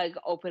leg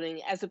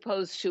opening as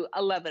opposed to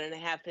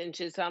 11.5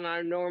 inches on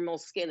our normal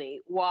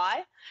skinny.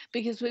 Why?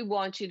 Because we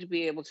want you to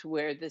be able to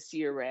wear this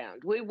year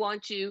round. We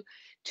want you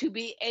to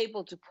be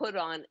able to put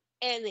on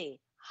any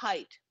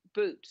height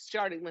boot,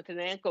 starting with an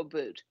ankle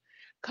boot,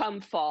 come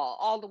fall,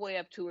 all the way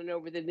up to an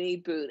over-the-knee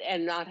boot,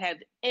 and not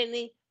have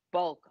any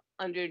bulk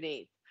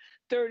underneath.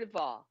 Third of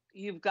all,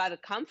 you've got a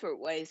comfort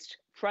waist,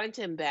 front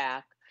and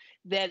back,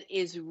 that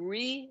is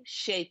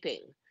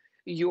reshaping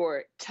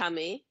your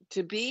tummy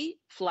to be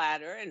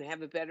flatter and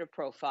have a better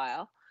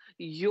profile,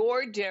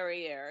 your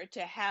derriere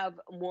to have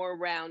more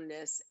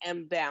roundness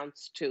and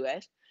bounce to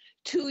it,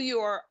 to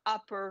your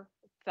upper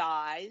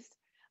thighs.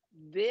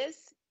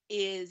 This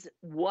is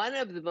one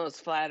of the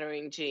most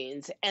flattering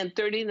jeans, and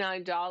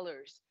 $39.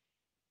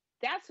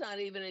 That's not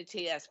even a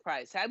TS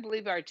price. I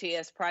believe our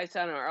TS price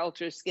on our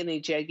ultra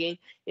skinny jegging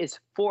is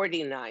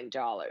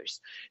 $49.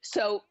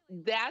 So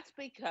that's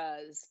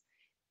because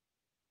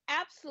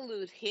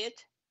absolute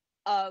hit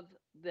of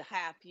the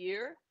half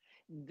year.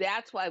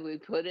 That's why we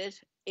put it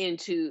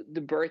into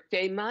the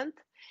birthday month.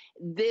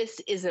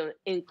 This is an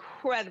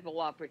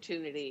incredible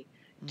opportunity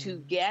to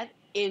get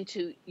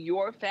into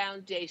your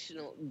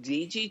foundational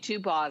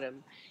DG2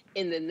 bottom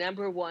in the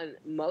 #1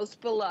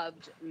 most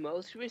beloved,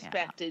 most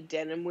respected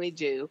denim we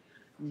do,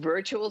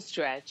 virtual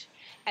stretch,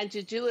 and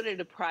to do it at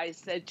a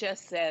price that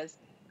just says,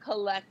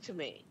 collect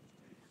me.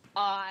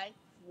 I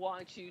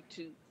want you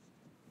to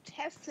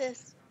test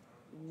this,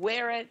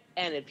 wear it,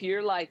 and if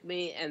you're like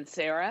me and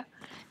Sarah,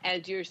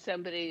 and you're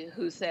somebody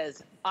who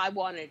says, I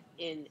want it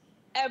in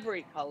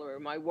every color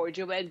of my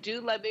wardrobe, and do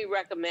let me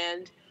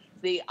recommend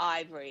the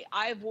ivory.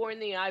 I've worn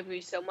the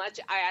ivory so much,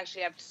 I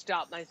actually have to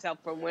stop myself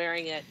from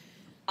wearing it.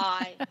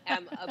 I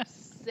am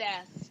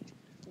obsessed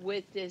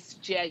with this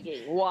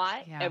jegging.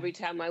 Why? Yeah. Every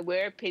time I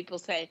wear it, people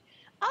say,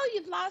 oh,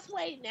 you've lost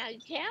weight now. You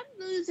can't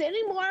lose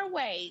any more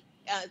weight.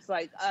 It's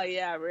like, oh,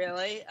 yeah,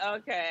 really?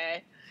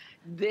 Okay.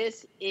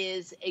 This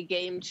is a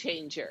game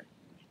changer.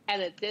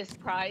 And at this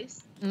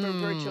price, for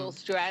virtual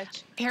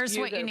stretch, here's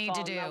what you need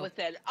to do. With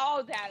it.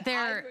 Oh, that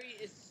ivory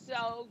is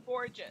so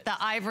gorgeous. The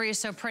ivory is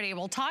so pretty.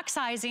 We'll talk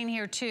sizing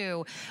here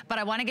too, but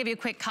I want to give you a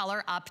quick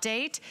color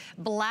update.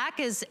 Black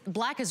is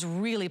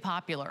really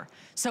popular.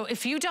 So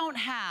if you don't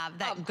have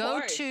that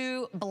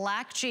go-to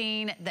black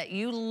jean that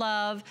you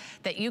love,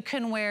 that you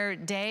can wear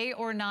day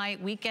or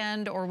night,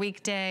 weekend or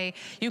weekday,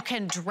 you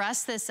can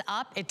dress this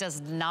up. It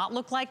does not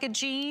look like a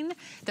jean.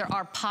 There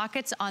are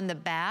pockets on the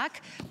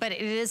back, but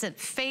it isn't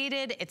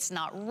faded, it's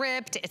not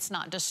ripped, it's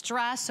not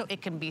distressed, so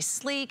it can be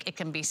sleek, it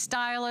can be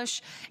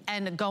stylish,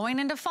 and going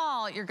into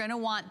fall, you're gonna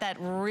want that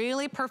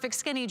really perfect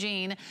skinny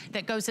jean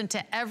that goes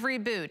into every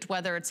boot,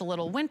 whether it's a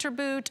little winter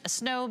boot, a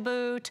snow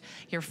boot,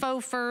 your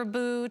faux fur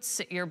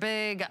boots, your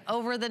big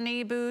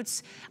over-the-knee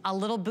boots, a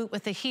little boot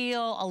with a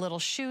heel, a little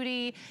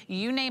shooty,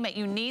 you name it,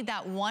 you need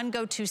that one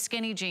go-to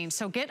skinny jean.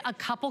 So get a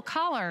couple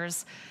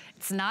colors.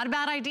 It's not a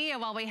bad idea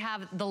while we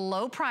have the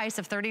low price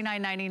of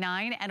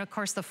 $39.99 and of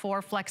course the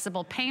 4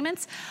 flexible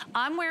payments.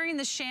 I'm wearing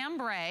the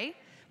chambray,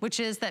 which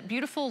is that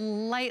beautiful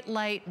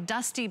light,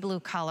 dusty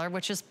blue color,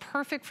 which is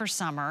perfect for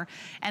summer.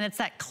 And it's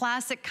that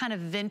classic kind of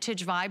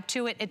vintage vibe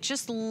to it. It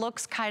just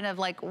looks kind of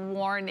like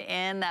worn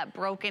in, that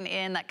broken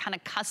in, that kind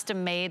of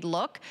custom made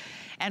look.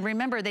 And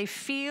remember, they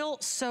feel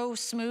so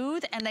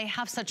smooth and they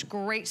have such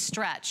great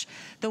stretch.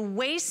 The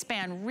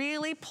waistband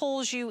really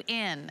pulls you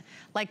in.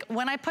 Like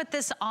when I put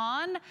this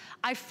on,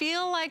 I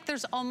feel like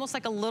there's almost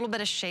like a little bit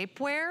of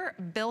shapewear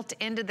built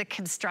into the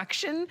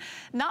construction.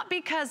 Not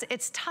because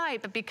it's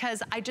tight, but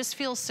because I just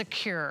feel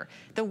secure.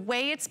 The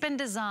way it's been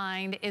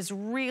designed is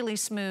really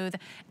smooth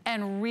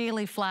and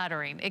really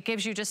flattering. It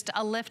gives you just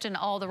a lift in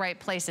all the right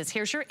places.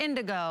 Here's your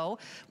indigo,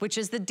 which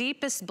is the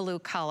deepest blue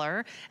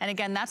color. And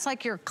again, that's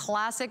like your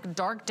classic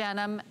dark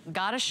denim.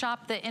 Gotta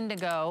shop the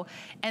indigo.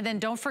 And then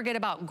don't forget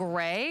about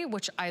gray,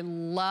 which I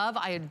love.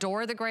 I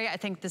adore the gray. I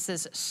think this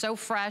is so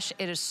fresh.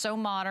 It is so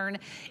modern.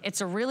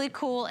 It's a really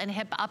cool and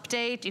hip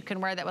update. You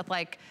can wear that with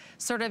like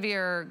sort of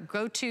your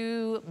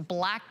go-to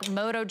black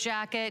moto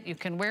jacket. You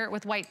can wear it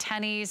with white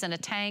tennies and a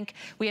tank.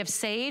 We have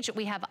sage,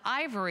 we have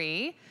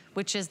ivory,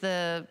 which is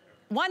the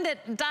one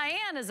that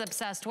Diane is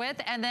obsessed with.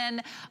 And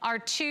then our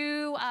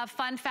 2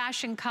 fun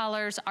fashion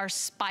colors are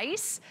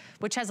spice,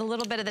 which has a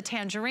little bit of the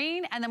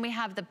tangerine. And then we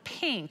have the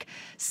pink.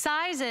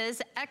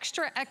 Sizes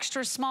extra,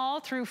 extra small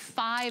through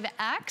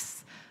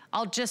 5X.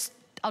 I'll just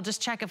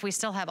check if we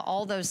still have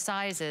all those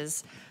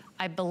sizes.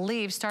 I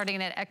believe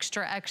starting at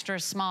extra, extra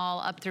small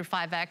up through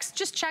 5X.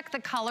 Just check the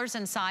colors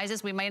and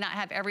sizes. We may not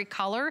have every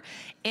color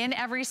in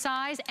every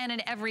size and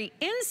in every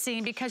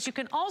inseam because you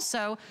can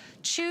also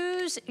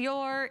choose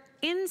your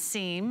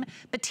inseam.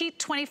 Petite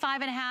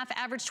 25.5,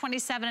 average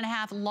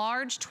 27.5,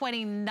 large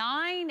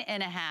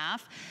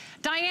 29.5.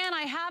 Diane,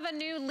 I have a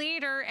new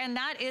leader and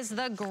that is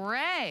the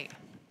gray.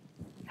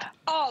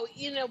 Oh,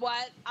 you know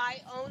what?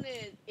 I own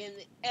it in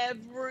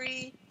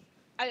every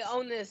I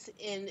own this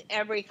in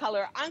every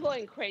color. I'm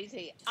going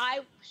crazy. I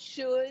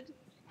should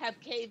have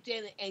caved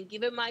in and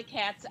given my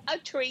cats a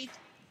treat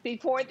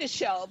before the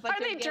show. But are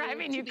they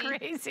driving you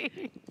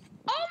crazy?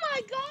 Oh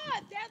my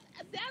God,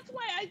 that's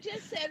why I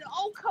just said,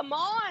 oh, come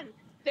on.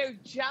 They're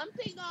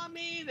jumping on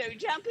me. They're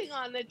jumping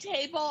on the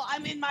table. I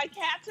mean, my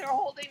cats are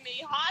holding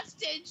me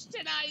hostage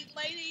tonight,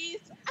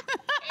 ladies.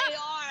 They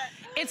are.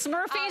 It's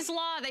Murphy's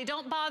Law. They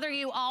don't bother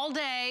you all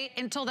day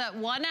until that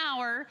 1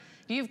 hour.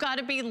 You've got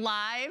to be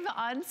live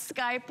on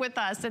Skype with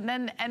us, and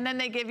then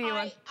they give you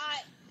a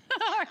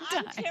hard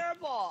time. I'm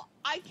terrible.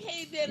 I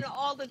cave in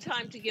all the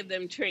time to give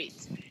them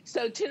treats.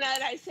 So tonight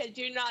I said,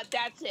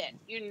 that's it.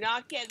 You're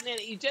not getting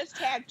it. You just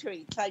had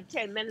treats like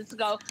 10 minutes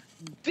ago.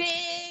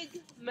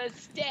 Big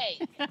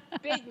mistake.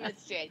 Big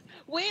mistake.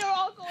 We are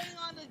all going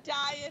on a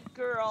diet,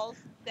 girls.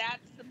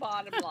 That's the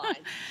bottom line.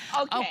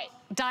 Okay. Oh,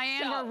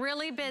 Diane, so we're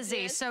really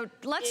busy. So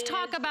let's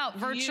talk about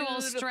virtual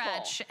beautiful.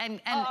 stretch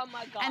and oh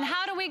my God. and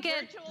how do we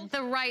get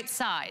the right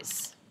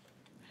size?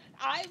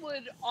 I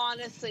would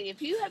honestly,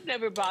 if you have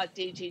never bought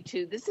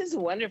DG2, this is a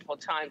wonderful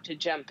time to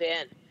jump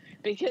in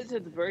because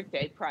of the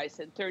birthday price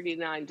at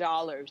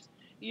 $39.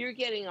 You're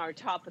getting our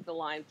top of the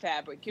line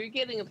fabric. You're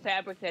getting a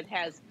fabric that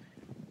has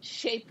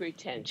shape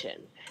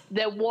retention,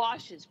 that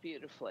washes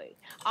beautifully.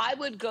 I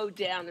would go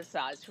down a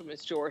size from a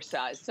store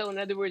size. So in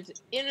other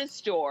words, in a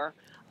store,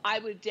 I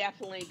would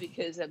definitely,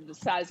 because of the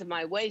size of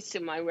my waist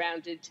and my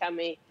rounded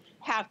tummy,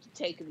 have to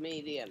take a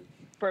medium.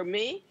 For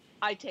me,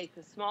 I take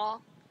the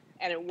small,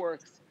 and it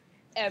works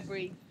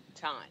every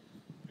time.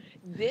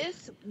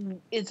 This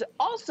is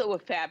also a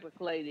fabric,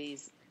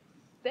 ladies,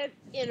 that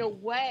in a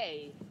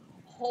way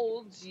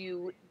holds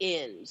you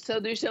in.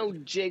 So there's no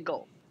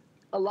jiggle.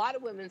 A lot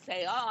of women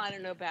say, oh, I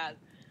don't know about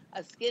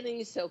a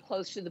skinny so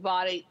close to the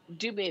body.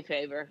 Do me a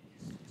favor.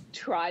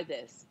 Try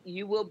this.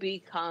 You will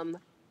become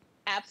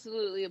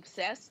absolutely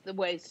obsessed the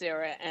way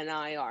Sarah and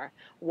I are.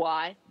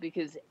 Why?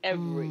 Because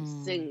every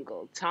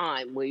single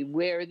time we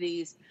wear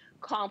these,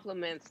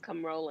 compliments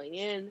come rolling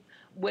in.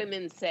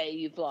 Women say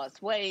you've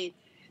lost weight.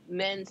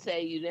 Men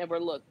say you never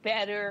look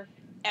better.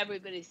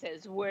 Everybody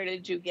says, where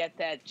did you get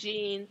that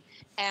jean?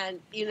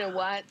 And you know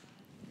what?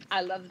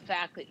 I love the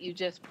fact that you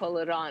just pull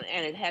it on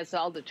and it has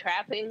all the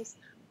trappings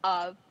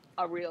of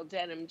a real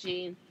denim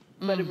jean,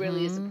 but it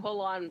really is a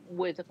pull on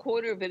with a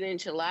 1/4 of an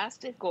inch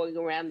elastic going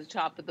around the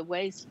top of the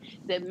waist.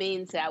 That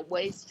means that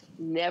waist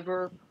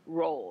never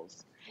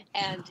rolls.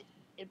 And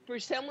for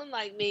someone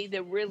like me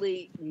that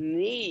really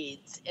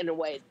needs, in a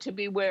way, to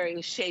be wearing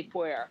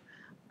shapewear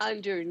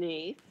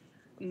underneath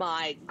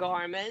my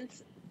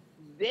garments,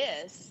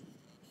 this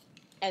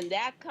and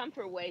that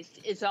comfort waist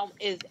is,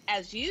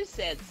 as you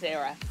said,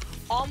 Sarah,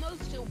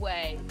 almost a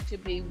way to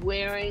be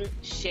wearing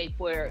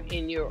shapewear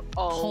in your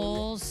own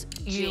Pulls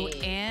you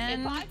jeans.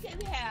 in. If I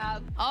could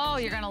have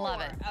you're gonna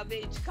love it. Of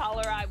each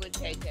color, I would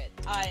take it.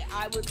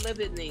 I would live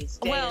in these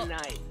day and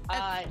night.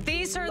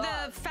 These are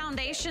the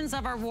foundations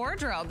of our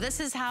wardrobe. This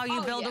is how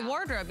you build a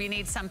wardrobe. You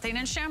need something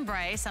in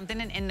chambray,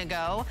 something in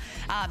indigo,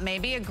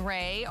 maybe a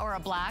gray or a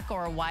black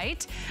or a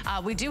white.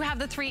 We do have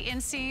the 3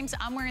 inseams.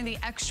 I'm wearing the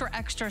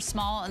extra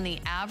small and the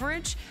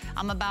average.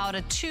 I'm about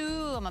a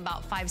 2, I'm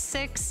about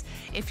 5'6".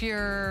 If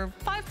you're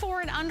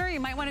 5'4" and under, you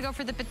might want to go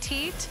for the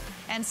petite.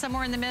 And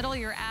somewhere in the middle,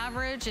 you're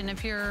average. And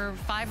if you're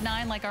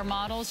 5'9", like our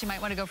models, you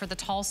might want to go for the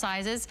tall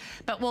sizes.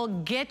 But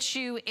we'll get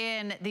you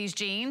in these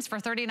jeans for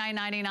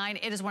 $39.99.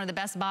 It is one of the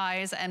best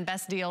buys and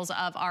best deals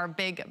of our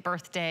big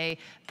birthday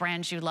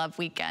Brands You Love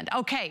weekend.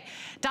 Okay,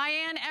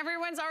 Diane,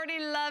 everyone's already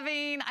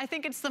loving. I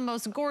think it's the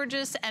most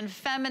gorgeous and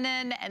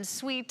feminine and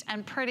sweet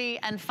and pretty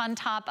and fun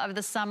top of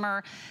the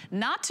summer.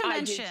 Not to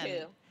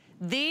mention,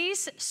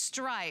 these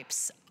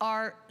stripes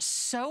are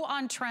so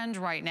on trend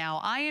right now.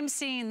 I am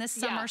seeing this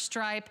summer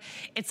stripe.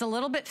 It's a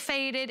little bit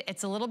faded.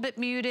 It's a little bit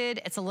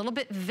muted. It's a little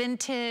bit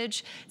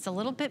vintage. It's a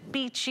little bit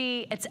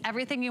beachy. It's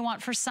everything you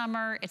want for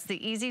summer. It's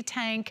the easy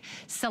tank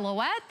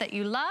silhouette that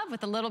you love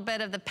with a little bit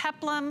of the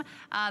peplum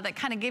that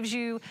kind of gives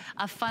you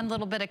a fun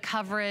little bit of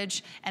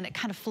coverage, and it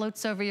kind of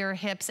floats over your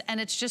hips, and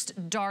it's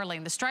just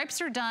darling. The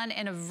stripes are done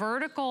in a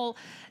vertical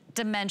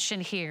dimension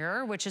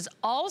here, which is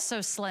also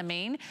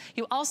slimming.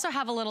 You also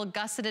have a little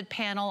gusseted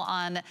panel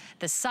on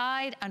the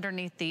side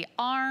underneath the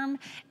arm,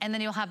 and then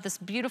you'll have this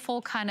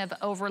beautiful kind of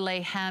overlay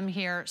hem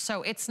here.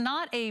 So it's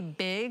not a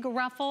big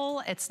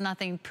ruffle, it's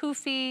nothing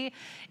poofy,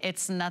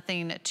 it's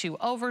nothing too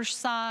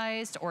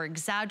oversized or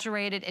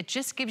exaggerated. It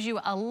just gives you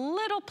a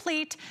little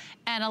pleat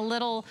and a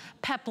little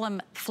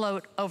peplum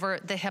float over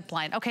the hip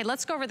line. Okay,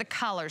 let's go over the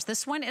colors.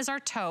 This one is our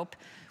taupe,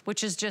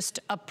 which is just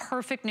a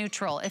perfect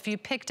neutral. If you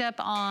picked up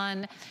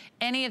on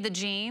any of the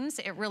jeans,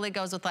 it really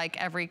goes with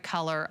like every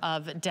color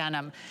of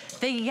denim.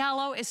 The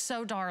yellow is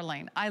so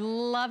darling. I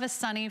love a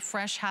sunny,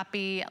 fresh,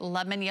 happy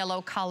lemon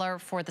yellow color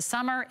for the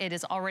summer. It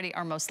is already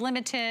our most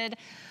limited.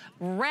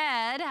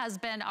 Red has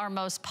been our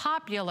most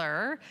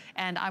popular,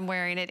 and I'm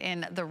wearing it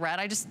in the red.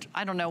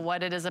 I don't know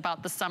what it is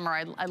about the summer.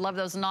 I love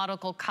those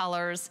nautical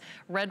colors,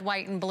 red,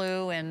 white, and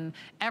blue, and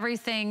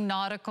everything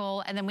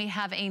nautical. And then we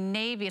have a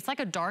navy. It's like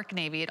a dark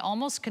navy. It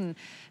almost can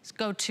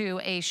go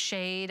to a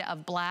shade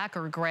of black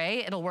or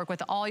gray. It'll work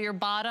with all your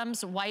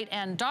bottoms, white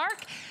and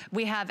dark.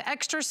 We have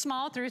extra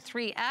small through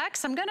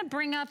 3X. I'm gonna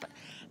bring up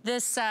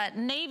this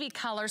navy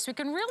color so we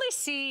can really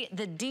see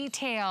the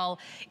detail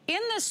in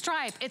the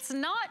stripe. It's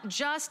not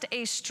just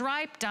a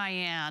stripe,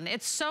 Diane.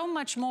 It's so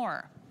much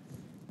more.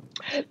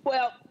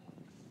 Well,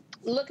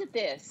 look at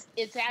this.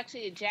 It's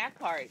actually a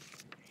jacquard.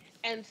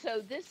 And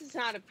so this is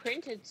not a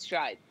printed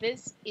stripe.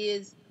 This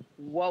is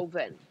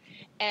woven.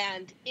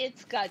 And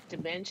it's got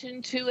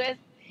dimension to it.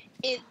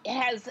 It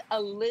has a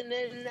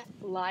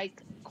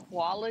linen-like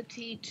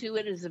quality to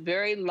it. It's a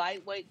very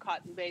lightweight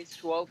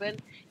cotton-based woven.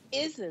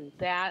 Isn't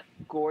that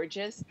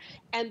gorgeous?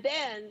 And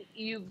then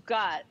you've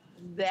got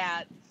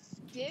that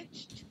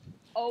stitched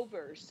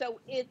over. So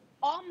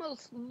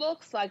almost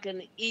looks like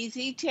an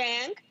easy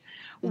tank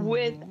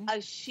with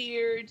a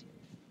sheared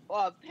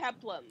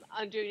peplum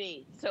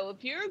underneath. So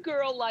if you're a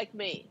girl like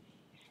me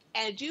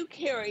and you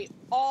carry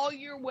all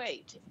your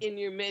weight in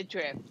your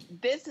midriff,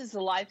 this is a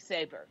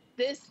lifesaver.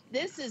 This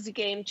is a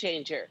game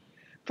changer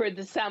for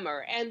the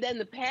summer. And then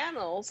the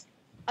panels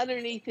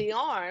underneath the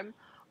arm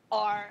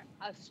are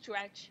a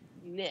stretch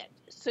knit.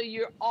 So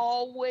you're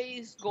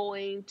always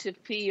going to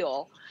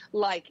feel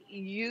like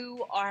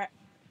you are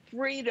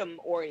freedom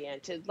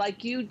oriented,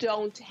 like you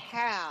don't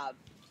have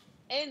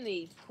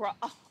any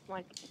oh my,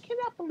 I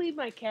cannot believe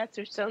my cats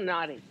are so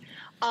naughty.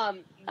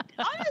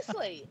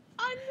 Honestly,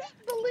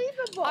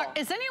 unbelievable.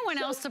 Is anyone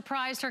else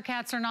surprised her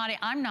cats are naughty?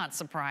 I'm not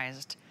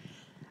surprised.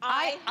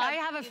 I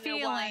have a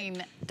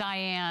feeling,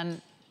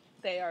 Diane,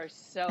 they are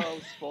so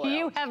spoiled.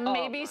 You have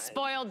maybe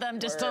spoiled them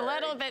just a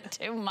little bit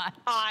too much.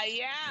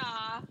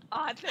 Yeah,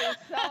 I think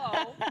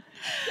so.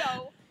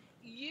 So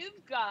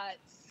you've got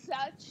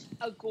such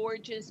a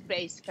gorgeous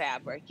base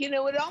fabric. You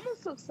know, it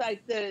almost looks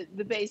like the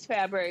base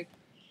fabric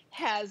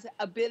has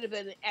a bit of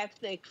an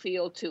ethnic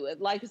feel to it,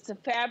 like it's a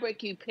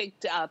fabric you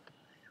picked up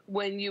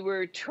when you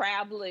were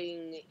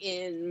traveling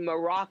in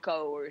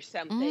Morocco or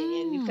something,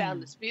 and you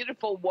found this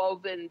beautiful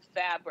woven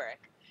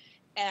fabric.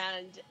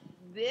 And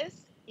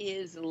this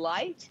is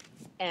light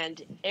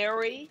and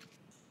airy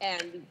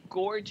and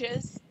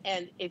gorgeous.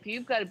 And if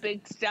you've got a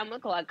big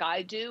stomach like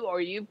I do,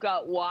 or you've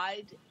got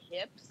wide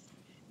hips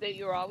that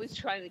you're always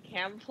trying to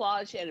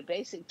camouflage, and a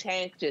basic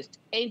tank just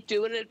ain't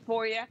doing it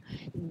for you,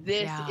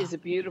 this is a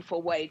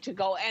beautiful way to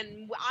go.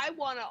 And I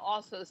want to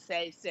also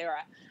say,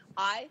 Sarah,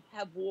 I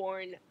have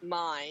worn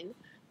mine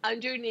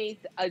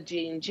underneath a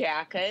jean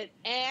jacket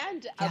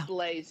and a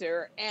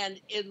blazer, and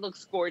it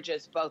looks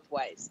gorgeous both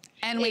ways.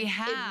 And it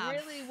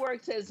really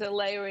works as a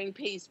layering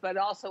piece, but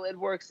also it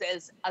works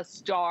as a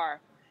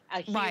star, a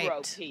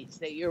hero piece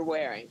that you're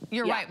wearing.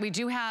 You're right. We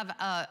do have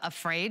a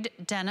frayed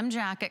denim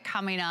jacket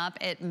coming up.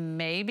 It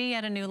may be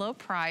at a new low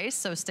price,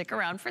 so stick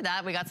around for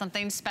that. We got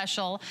something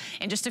special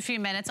in just a few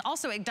minutes.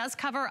 Also, it does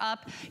cover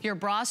up your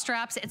bra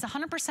straps. It's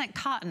 100%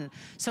 cotton,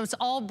 so it's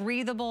all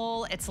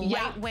breathable. It's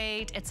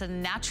lightweight. It's a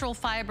natural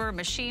fiber,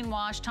 machine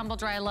wash, tumble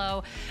dry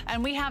low.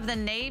 And we have the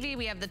navy,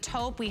 we have the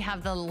taupe, we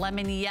have the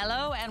lemon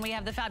yellow, and we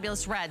have the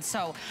fabulous red.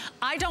 So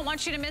I don't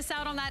want you to miss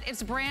out on that.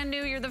 It's brand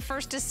new. You're the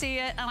first to see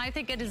it, and I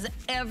think it is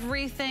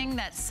everything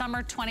that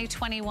summer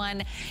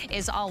 2021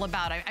 is all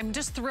about. I'm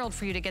just thrilled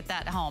for you to get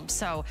that home.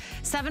 So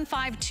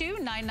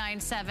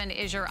 752-997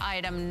 is your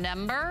item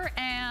number.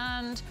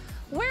 And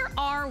where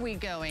are we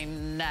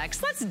going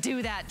next? Let's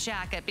do that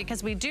jacket,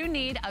 because we do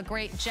need a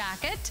great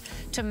jacket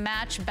to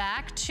match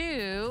back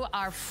to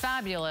our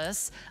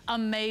fabulous,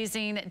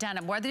 amazing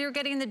denim. Whether you're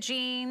getting the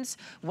jeans,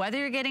 whether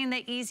you're getting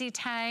the easy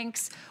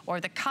tanks or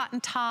the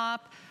cotton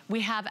top, we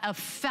have a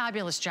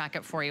fabulous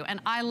jacket for you. And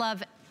I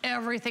love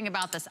everything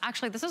about this.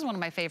 Actually, this is one of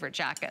my favorite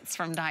jackets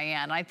from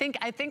Diane. I think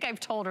I've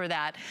told her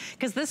that,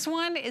 because this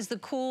one is the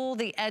cool,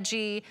 the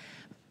edgy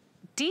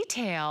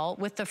detail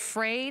with the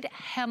frayed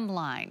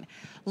hemline.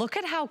 Look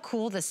at how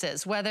cool this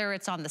is, whether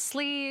it's on the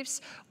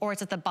sleeves or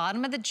it's at the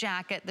bottom of the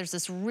jacket. There's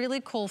this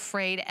really cool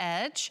frayed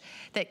edge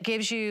that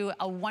gives you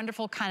a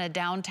wonderful kind of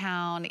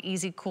downtown,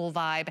 easy, cool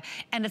vibe.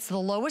 And it's the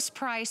lowest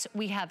price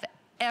we have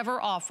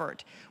ever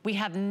offered. We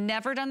have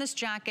never done this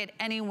jacket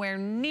anywhere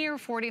near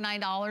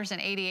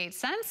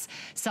 $49.88.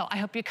 So I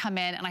hope you come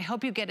in and I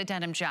hope you get a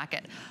denim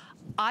jacket.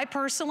 I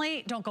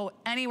personally don't go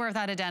anywhere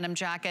without a denim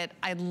jacket.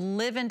 I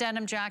live in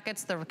denim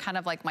jackets. They're kind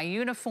of like my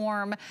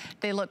uniform.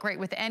 They look great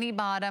with any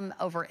bottom,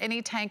 over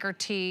any tank or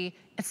tee.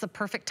 It's the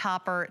perfect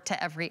topper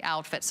to every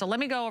outfit. So let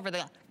me go over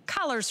the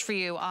colors for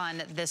you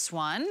on this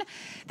one.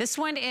 This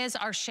one is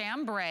our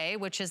chambray,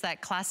 which is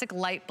that classic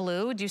light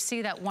blue. Do you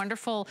see that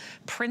wonderful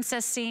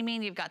princess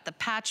seaming? You've got the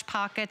patch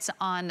pockets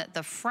on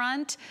the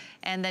front,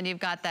 and then you've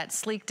got that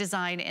sleek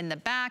design in the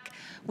back.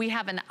 We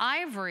have an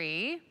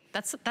ivory.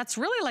 That's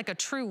really like a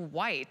true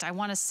white. I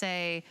wanna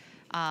say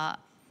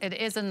it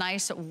is a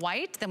nice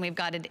white. Then we've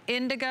got an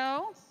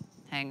indigo.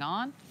 Hang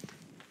on.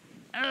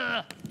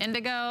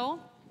 Indigo.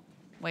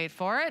 Wait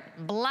for it,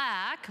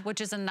 black, which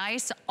is a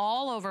nice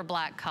all over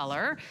black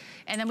color.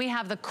 And then we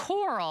have the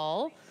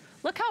coral.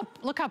 Look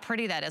how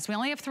pretty that is. We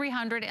only have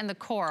 300 in the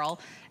coral.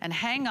 And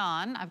hang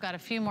on, I've got a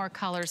few more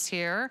colors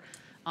here.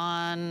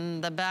 On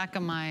the back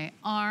of my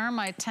arm,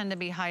 I tend to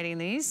be hiding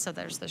these. So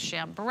there's the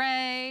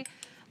chambray.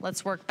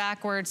 Let's work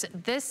backwards.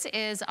 This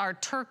is our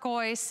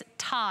turquoise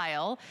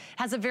tile.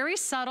 Has a very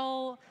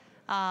subtle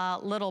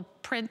little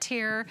print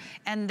here.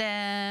 And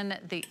then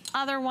the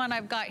other one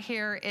I've got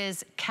here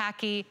is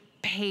khaki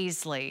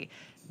paisley.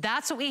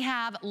 That's what we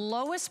have,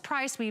 lowest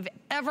price we've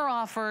ever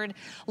offered.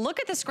 Look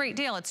at this great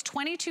deal. It's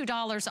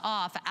 $22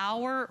 off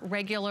our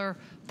regular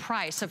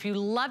price. So if you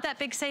love that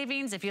big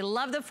savings, if you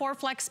love the 4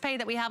 flex pay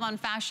that we have on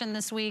fashion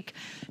this week,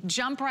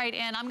 jump right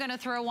in. I'm gonna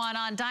throw one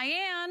on.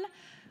 Diane,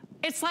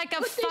 it's like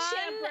a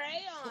fun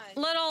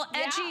little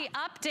edgy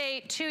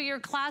update to your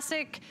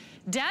classic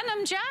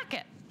denim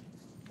jacket.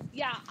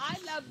 Yeah, I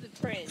love the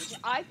fringe.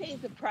 I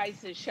think the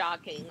price is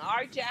shocking.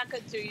 Our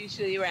jackets are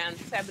usually around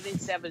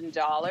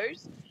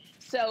 $77.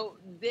 So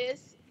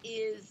this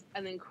is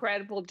an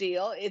incredible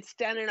deal. It's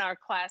done in our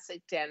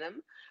classic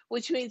denim,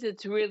 which means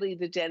it's really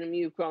the denim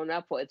you've grown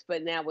up with,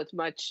 but now with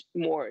much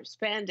more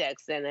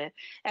spandex in it,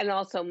 and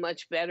also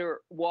much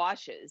better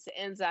washes,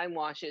 enzyme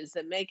washes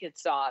that make it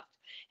soft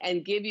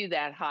and give you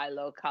that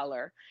high-low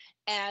color.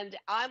 And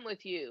I'm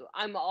with you.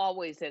 I'm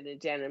always in a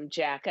denim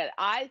jacket.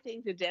 I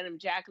think the denim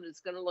jacket is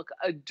going to look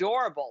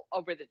adorable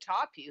over the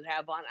top you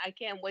have on. I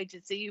can't wait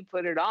to see you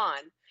put it on.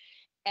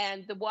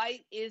 And the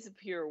white is a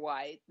pure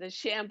white. The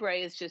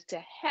chambray is just a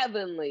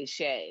heavenly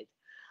shade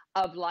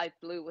of light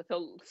blue with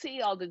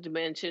see all the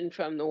dimension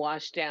from the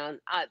wash down.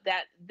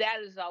 That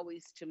is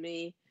always, to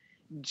me,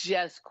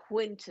 just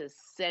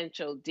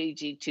quintessential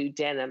DG2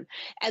 denim.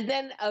 And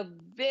then a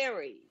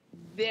very,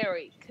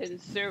 very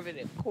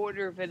conservative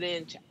 1/4 of an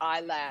inch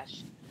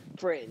eyelash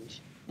fringe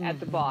at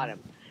the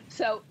bottom.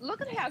 So look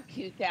at how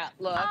cute that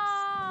looks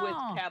with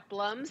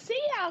peplum.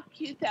 See how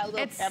cute that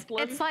little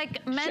peplum It's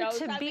like meant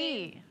to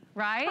be.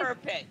 Right?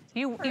 Perfect.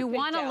 You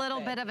want a little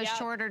outfit. bit of a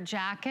shorter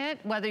jacket,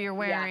 whether you're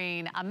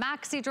wearing a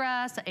maxi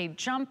dress, a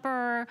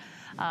jumper,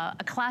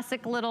 a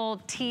classic little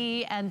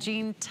tee and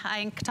jean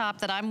tank top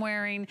that I'm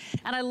wearing.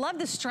 And I love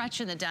the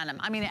stretch in the denim.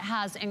 I mean, it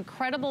has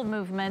incredible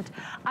movement.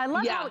 I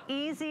love how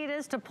easy it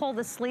is to pull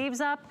the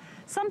sleeves up.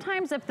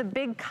 Sometimes if the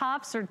big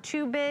cuffs are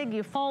too big,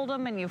 you fold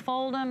them and you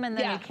fold them, and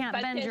then you can't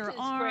bend your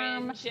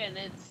arm. Fringe, and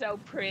it's so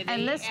pretty.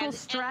 And this will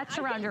stretch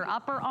around your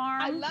upper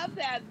arm. I love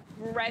that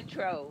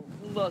retro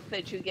look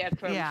that you get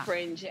from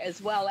fringe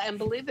as well. And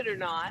believe it or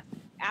not,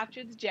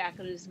 after the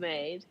jacket is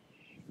made,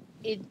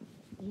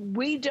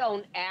 we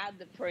don't add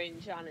the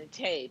fringe on a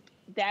tape.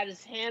 That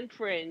is hand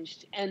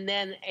fringed, and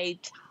then a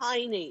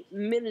tiny,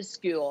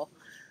 minuscule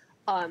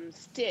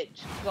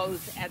stitch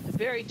goes at the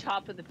very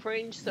top of the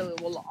fringe, so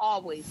it will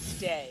always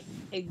stay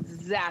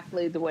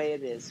exactly the way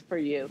it is for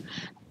you.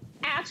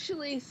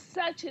 Actually,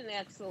 such an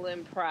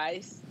excellent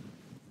price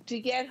to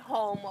get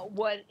home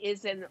what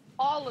is an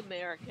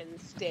all-American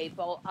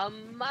staple, a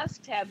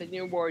must-have in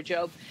your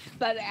wardrobe,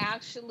 but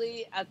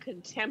actually a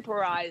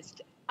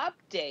contemporized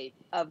update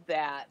of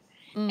that.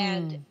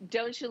 And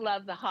don't you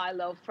love the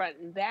high-low front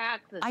and back,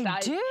 the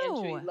side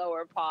entry,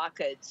 lower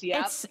pockets?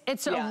 Yep.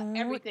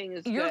 Everything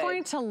is You're good.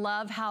 going to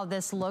love how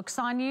this looks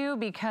on you,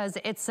 because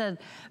it's a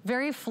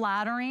very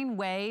flattering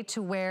way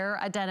to wear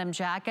a denim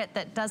jacket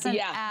that doesn't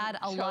add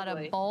a lot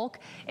of bulk.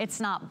 It's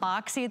not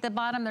boxy at the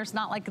bottom. There's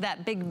not like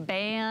that big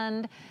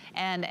band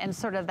and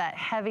sort of that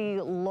heavy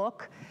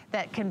look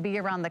that can be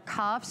around the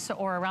cuffs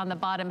or around the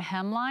bottom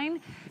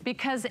hemline,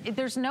 because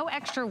there's no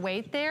extra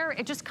weight there.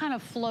 It just kind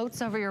of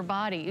floats over your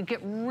body. You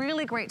get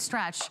really great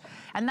stretch.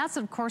 And that's,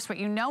 of course, what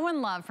you know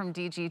and love from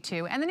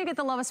DG2. And then you get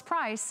the lowest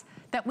price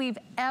that we've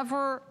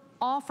ever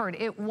offered.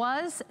 It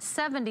was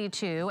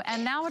 $72,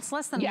 and now it's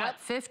less than, what,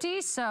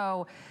 $50?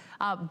 So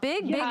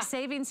big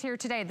savings here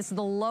today. This is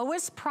the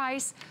lowest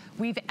price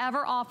we've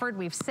ever offered.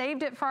 We've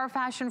saved it for our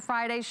Fashion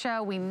Friday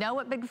show. We know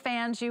what big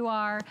fans you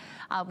are.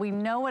 We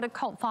know what a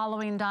cult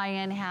following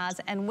Diane has.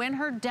 And when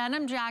her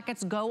denim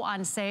jackets go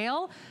on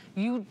sale,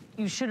 you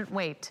shouldn't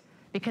wait,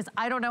 because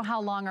I don't know how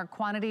long our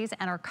quantities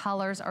and our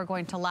colors are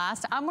going to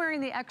last. I'm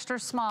wearing the extra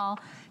small.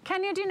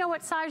 Kenya, do you know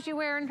what size you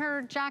wear in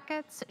her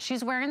jackets?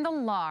 She's wearing the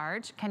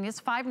large. Kenya's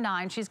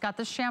 5'9". She's got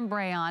the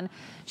chambray on.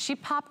 She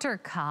popped her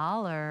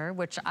collar,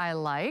 which I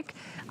like.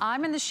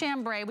 I'm in the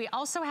chambray. We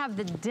also have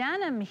the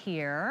denim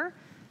here.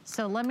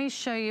 So let me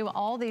show you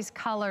all these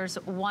colors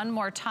one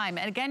more time.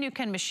 And again, you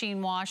can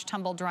machine wash,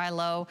 tumble dry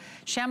low.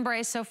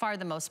 Chambray so far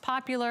the most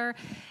popular.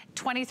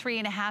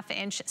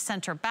 23.5-inch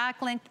center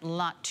back length,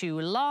 not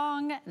too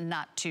long,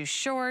 not too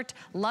short.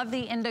 Love the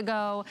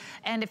indigo.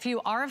 And if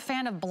you are a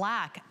fan of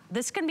black,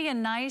 this can be a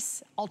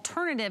nice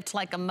alternative to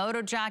like a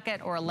moto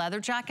jacket or a leather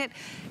jacket,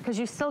 because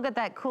you still get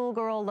that cool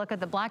girl look at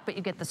the black, but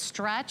you get the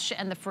stretch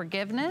and the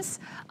forgiveness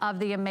of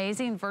the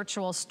amazing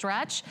virtual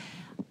stretch.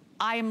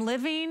 I am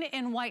living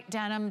in white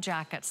denim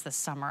jackets this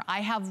summer.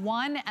 I have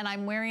one and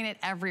I'm wearing it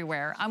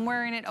everywhere. I'm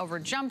wearing it over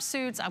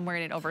jumpsuits, I'm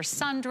wearing it over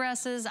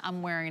sundresses,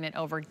 I'm wearing it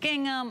over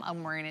gingham,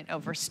 I'm wearing it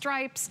over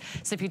stripes.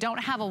 So if you don't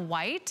have a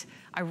white,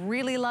 I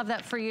really love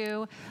that for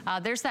you.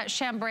 There's that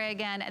chambray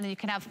again, and then you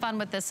can have fun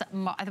with this,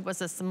 I think it was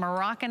this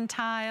Moroccan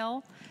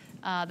tile.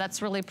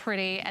 That's really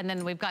pretty. And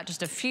then we've got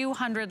just a few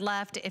hundred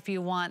left if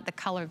you want the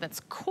color that's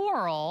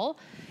coral.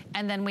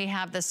 And then we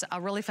have this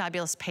really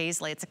fabulous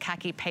paisley. It's a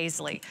khaki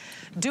paisley.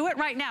 Do it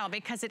right now,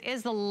 because it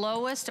is the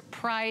lowest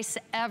price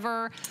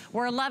ever.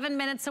 We're 11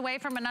 minutes away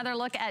from another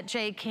look at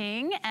Jay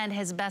King and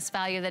his best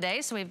value of the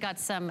day. So we've got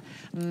some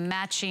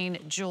matching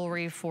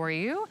jewelry for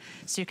you.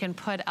 So you can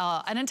put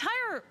an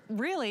entire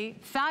really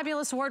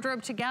fabulous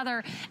wardrobe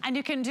together, and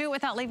you can do it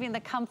without leaving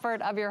the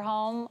comfort of your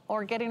home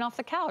or getting off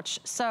the couch.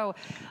 So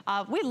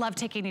we love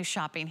taking you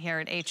shopping here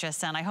at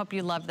HSN. I hope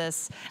you love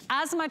this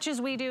as much as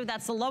we do.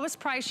 That's the lowest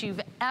price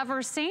you've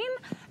ever seen.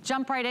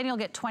 Jump right in, you'll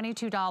get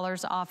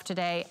 $22 off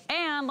today.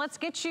 And let's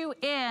get you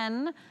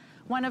in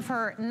one of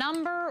her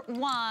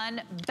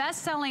 #1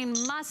 best-selling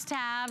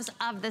must-haves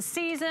of the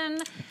season.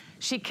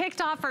 She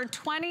kicked off her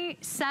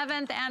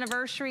 27th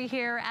anniversary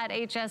here at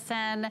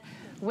HSN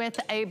with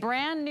a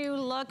brand new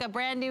look, a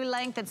brand new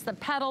length. It's the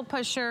pedal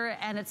pusher,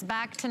 and it's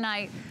back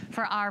tonight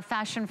for our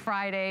Fashion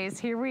Fridays.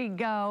 Here we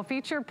go.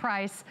 Feature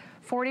price,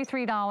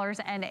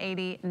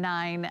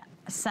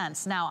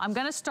 $43.89. Now, I'm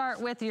gonna start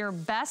with your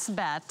best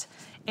bet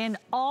in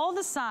all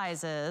the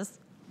sizes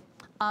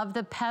of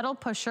the pedal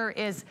pusher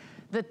is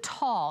the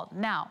tall.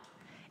 Now,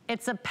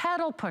 it's a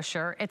pedal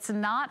pusher. It's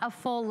not a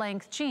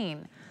full-length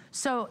jean.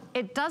 So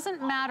it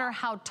doesn't matter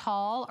how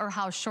tall or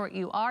how short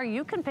you are.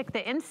 You can pick the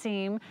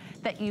inseam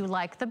that you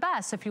like the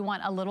best. If you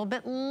want a little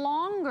bit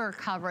longer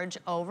coverage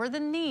over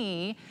the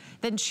knee,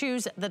 then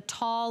choose the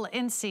tall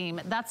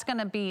inseam. That's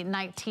gonna be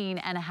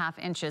 19.5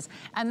 inches.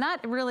 And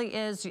that really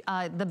is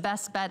the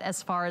best bet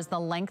as far as the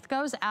length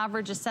goes.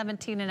 Average is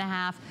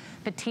 17.5,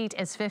 petite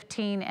is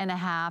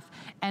 15.5.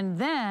 And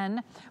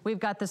then we've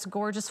got this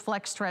gorgeous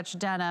flex stretch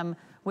denim,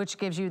 which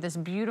gives you this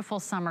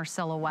beautiful summer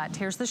silhouette.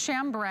 Here's the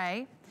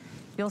chambray.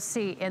 You'll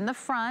see in the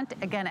front,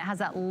 again, it has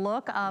that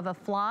look of a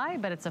fly,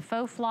 but it's a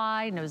faux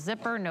fly, no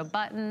zipper, no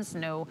buttons,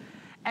 no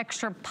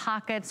extra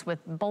pockets with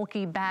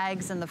bulky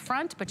bags in the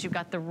front, but you've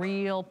got the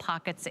real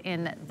pockets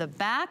in the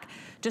back.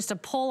 Just a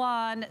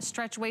pull-on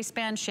stretch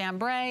waistband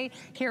chambray.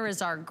 Here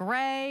is our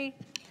gray.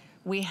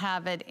 We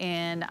have it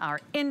in our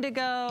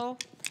indigo.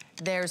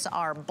 There's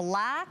our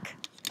black.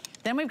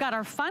 Then we've got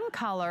our fun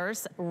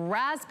colors,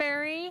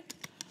 raspberry,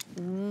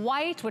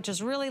 white, which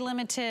is really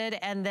limited,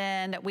 and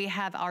then we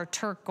have our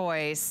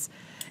turquoise.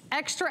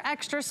 Extra,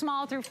 extra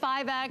small through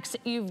 5X.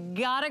 You've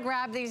got to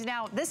grab these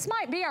now. This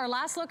might be our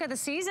last look of the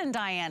season,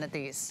 Diane, at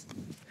these.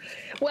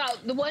 Well,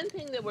 the one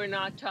thing that we're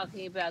not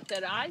talking about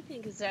that I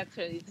think is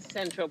actually the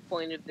central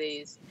point of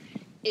these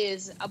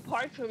is,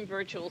 apart from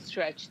virtual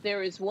stretch,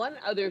 there is one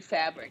other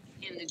fabric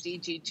in the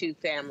DG2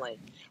 family.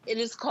 It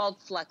is called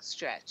flex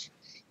stretch.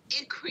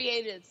 It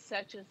created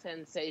such a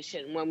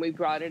sensation when we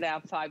brought it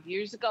out 5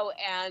 years ago,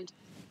 and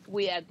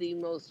we had the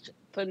most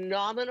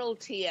phenomenal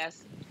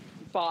TS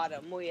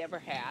bottom we ever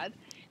had,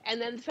 and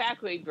then the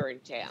factory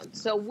burnt down.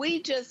 So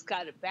we just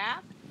got it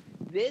back.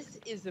 This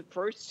is the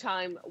first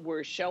time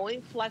we're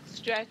showing flex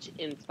stretch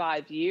in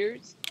 5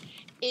 years.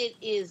 It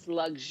is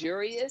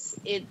luxurious.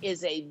 It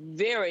is a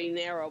very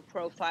narrow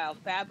profile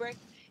fabric.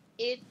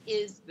 It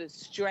is the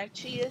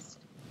stretchiest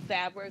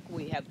fabric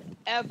we have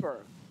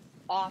ever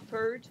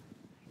offered.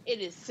 It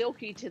is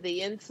silky to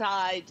the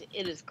inside.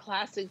 It is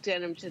classic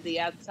denim to the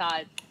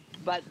outside,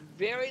 but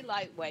very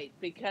lightweight,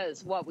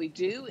 because what we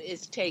do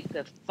is take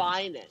the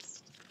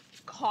finest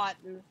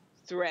cotton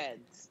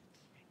threads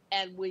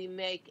and we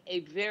make a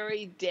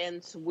very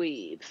dense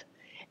weave.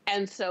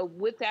 And so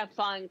with that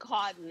fine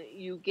cotton,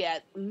 you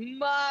get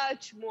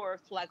much more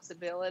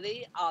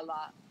flexibility, a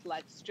la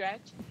flex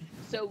stretch.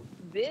 So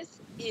this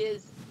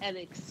is an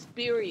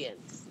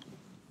experience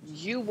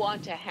you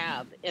want to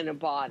have in a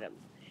bottom.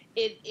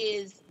 It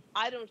is,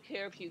 I don't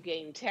care if you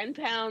gain 10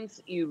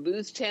 pounds, you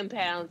lose 10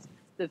 pounds,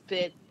 the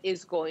fit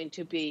is going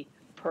to be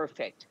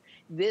perfect.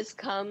 This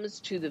comes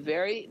to the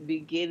very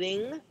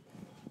beginning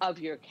of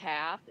your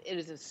calf. It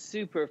is a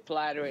super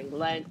flattering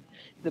length.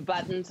 The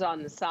buttons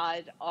on the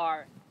side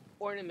are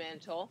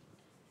ornamental.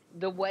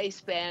 The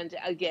waistband,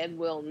 again,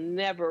 will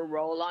never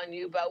roll on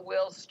you, but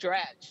will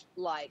stretch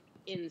like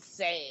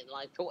insane.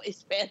 Like the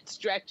waistband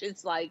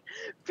stretches like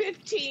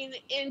 15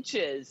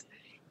 inches.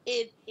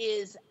 It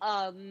is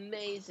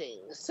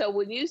amazing. So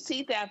when you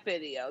see that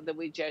video that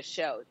we just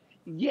showed,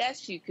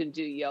 yes, you can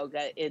do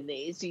yoga in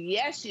these.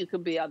 Yes, you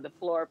can be on the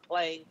floor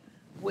playing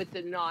with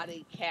the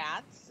naughty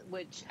cats,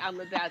 which I'm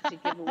about to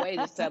give away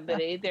to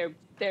somebody.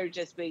 They're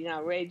just being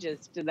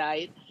outrageous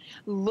tonight.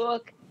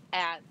 Look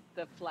at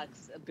the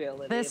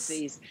flexibility of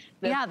these.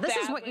 This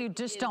is what you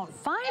just don't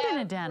find in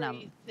a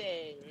denim.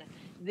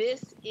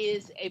 This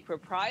is a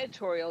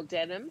proprietary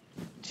denim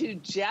to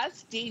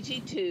just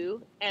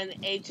DG2 and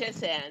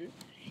HSN.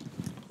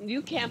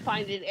 You can't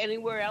find it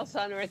anywhere else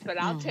on earth, but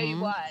I'll tell you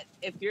what,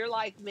 if you're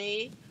like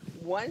me,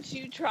 once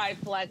you try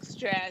flex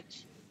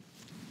stretch,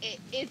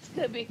 it's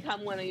going to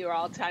become one of your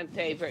all-time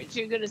favorites.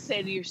 You're going to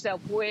say to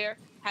yourself, where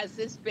has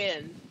this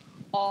been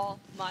all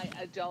my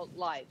adult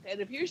life?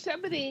 And if you're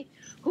somebody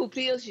who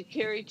feels you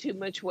carry too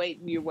much weight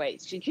in your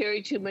waist, you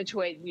carry too much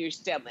weight in your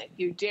stomach,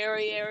 your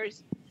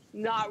derriere's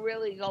not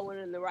really going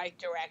in the right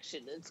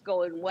direction. It's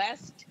going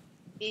west,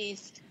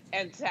 east,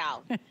 and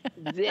south.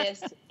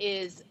 This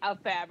is a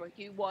fabric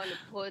you want to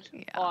put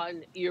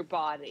on your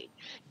body.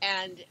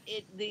 And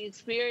the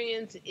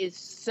experience is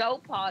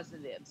so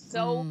positive,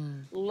 so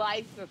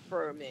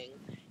life-affirming,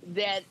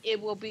 that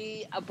it will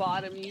be a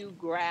bottom you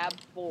grab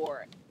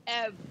for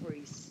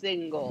every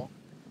single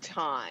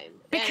time.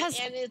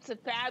 And it's a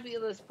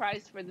fabulous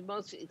price for the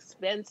most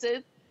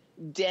expensive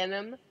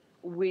denim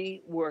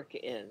we work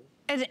in.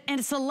 And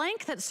it's a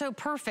length that's so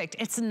perfect.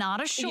 It's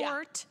not a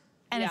short.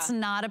 and it's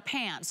not a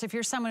pant. So if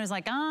you're someone who's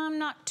like, oh, I'm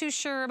not too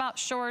sure about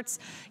shorts,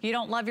 you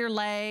don't love your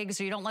legs,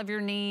 or you don't love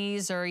your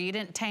knees, or you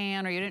didn't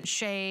tan, or you didn't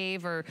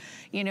shave, or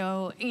you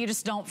know, you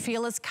just don't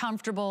feel as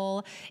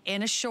comfortable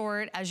in a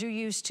short as you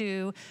used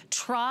to,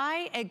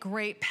 try a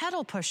great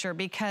pedal pusher,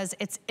 because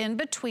it's in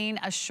between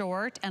a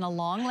short and a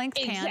long length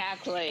pant.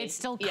 Exactly. It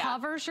still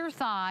covers your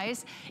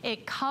thighs,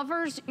 it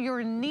covers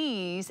your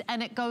knees,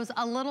 and it goes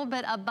a little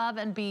bit above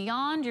and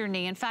beyond your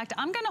knee. In fact,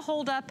 I'm gonna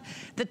hold up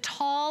the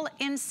tall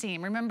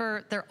inseam.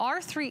 Remember, there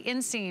are 3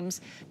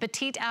 inseams,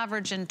 petite,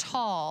 average, and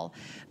tall.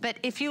 But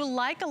if you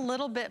like a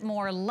little bit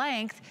more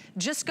length,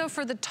 just go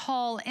for the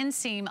tall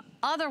inseam.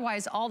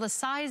 Otherwise, all the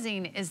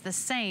sizing is the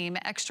same,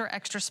 extra,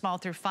 extra small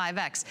through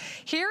 5X.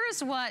 Here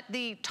is what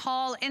the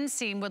tall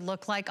inseam would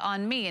look like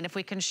on me. And if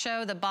we can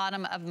show the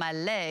bottom of my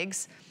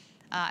legs,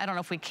 I don't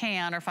know if we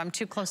can, or if I'm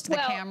too close to the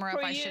camera,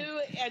 if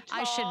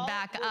I should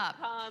back up.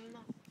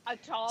 A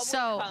tall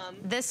so will come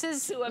this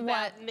is to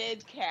about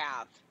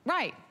mid-calf.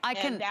 Right,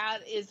 and that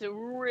is a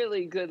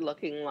really good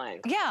looking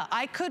length. Yeah,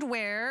 I could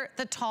wear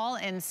the tall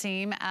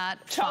inseam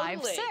at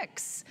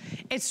 5'6".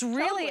 It's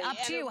really up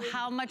to you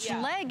how much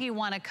leg you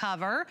want to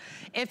cover.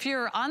 If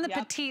you're on the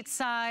petite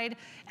side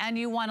and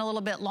you want a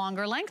little bit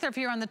longer length, or if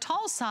you're on the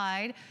tall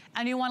side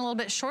and you want a little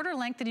bit shorter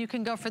length, then you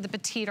can go for the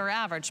petite or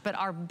average. But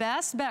our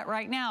best bet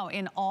right now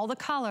in all the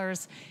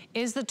colors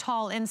is the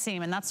tall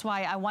inseam, and that's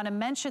why I want to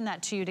mention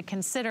that to you to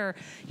consider.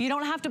 You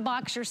don't have to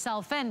box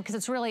yourself in, because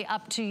it's really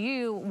up to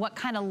you what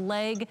kind of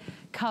leg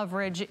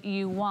coverage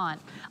you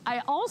want.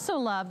 I also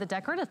love the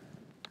decorative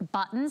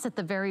buttons at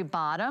the very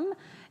bottom,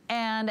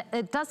 and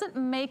it doesn't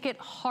make it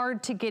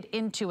hard to get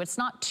into. It's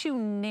not too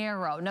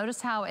narrow. Notice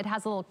how it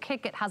has a little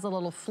kick, it has a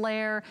little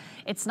flare.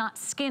 It's not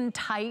skin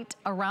tight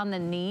around the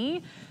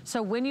knee.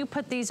 So when you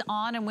put these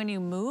on and when you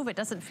move, it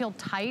doesn't feel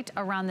tight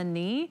around the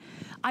knee.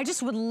 I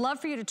just would love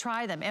for you to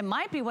try them. It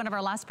might be one of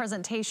our last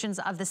presentations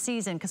of the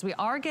season, because we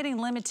are getting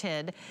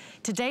limited.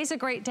 Today's a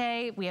great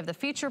day. We have the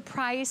feature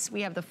price.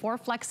 We have the 4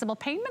 flexible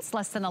payments,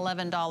 less than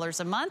 $11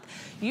 a month.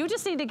 You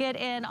just need to get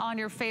in on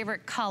your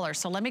favorite color.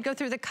 So let me go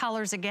through the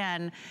colors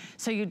again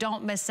so you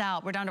don't miss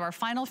out. We're down to our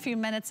final few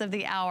minutes of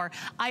the hour.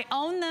 I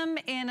own them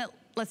in,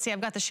 let's see,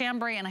 I've got the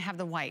chambray and I have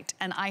the white,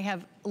 and I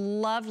have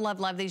love, love,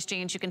 love these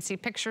jeans. You can see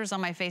pictures on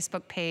my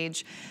Facebook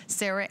page,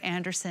 Sarah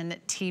Anderson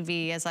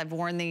TV, as I've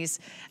worn these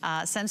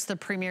since the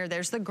premiere.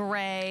 There's the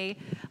gray.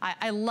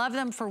 I love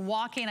them for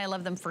walking. I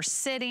love them for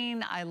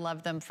sitting. I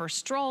love them for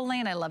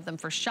strolling. I love them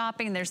for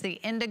shopping. There's the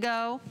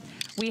indigo.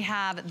 We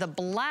have the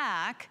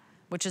black,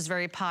 which is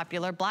very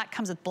popular. Black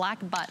comes with black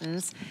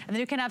buttons. And then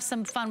you can have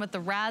some fun with the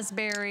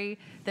raspberry.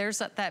 There's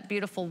that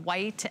beautiful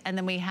white. And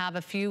then we have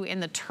a few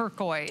in the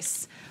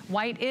turquoise.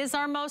 White is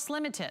our most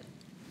limited.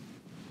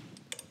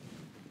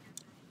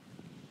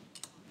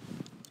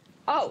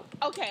 Oh,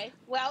 okay.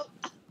 Well.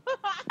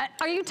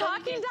 Are you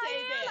talking,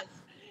 Diane?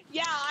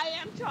 Yeah, I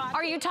am talking.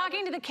 Are you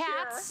talking to the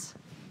cats?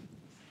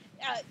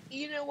 Sure.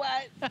 You know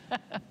what?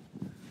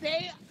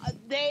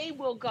 They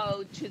will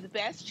go to the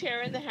best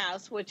chair in the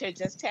house, which I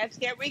just had to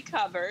get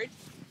recovered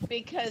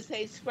because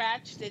they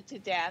scratched it to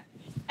death,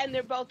 and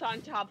they're both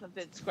on top of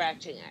it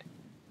scratching it.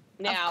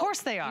 Now, of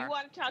course they are. You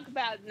want to talk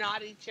about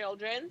naughty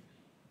children?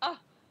 Oh,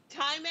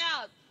 time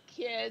out,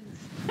 kids.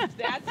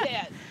 That's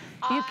it.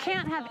 You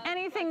can't have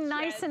anything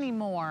nice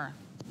anymore.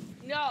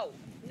 No,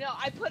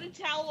 I put a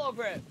towel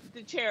over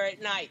the chair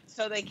at night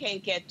so they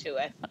can't get to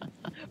it.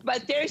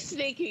 But they're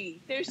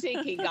sneaky. They're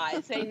sneaky,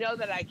 guys. They know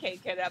that I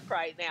can't get up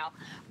right now.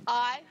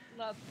 I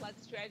love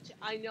Flex Stretch.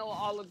 I know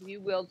all of you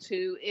will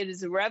too. It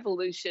is a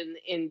revolution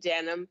in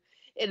denim.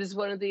 It is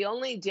one of the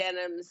only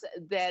denims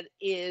that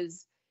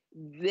is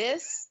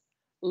this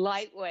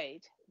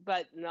lightweight,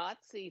 but not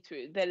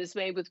see-through, that is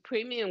made with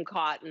premium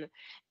cotton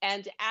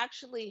and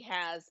actually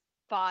has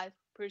 5%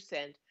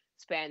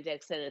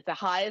 spandex in it, the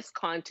highest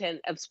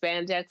content of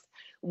spandex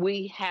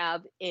we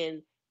have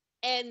in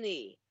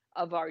any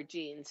of our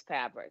jeans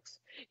fabrics.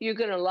 You're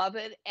going to love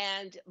it,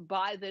 and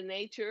by the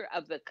nature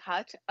of the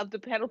cut of the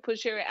pedal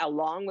pusher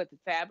along with the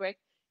fabric,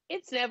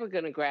 it's never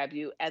going to grab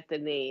you at the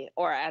knee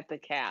or at the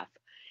calf.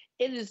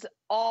 It is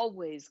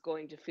always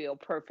going to feel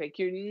perfect.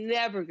 You're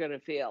never going to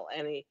feel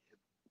any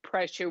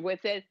pressure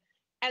with it,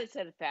 and it's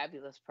at a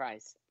fabulous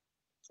price.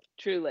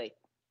 Truly.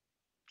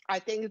 I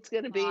think it's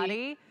going to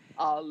be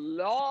a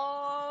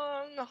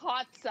long,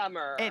 hot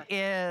summer. It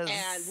is.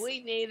 And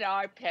we need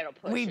our pedal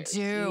pushers. We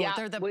do. Yep,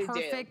 they're the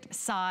perfect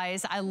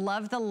size. I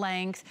love the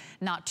length.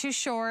 Not too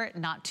short,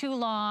 not too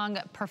long.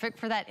 Perfect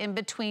for that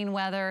in-between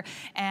weather.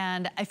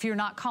 And if you're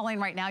not calling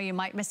right now, you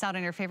might miss out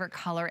on your favorite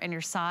color and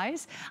your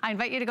size. I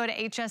invite you to go to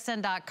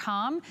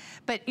hsn.com.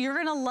 But you're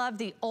going to love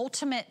the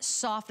ultimate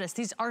softness.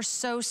 These are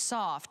so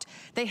soft.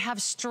 They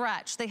have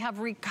stretch. They have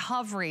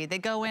recovery. They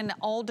go in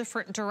all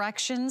different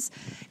directions.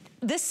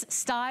 this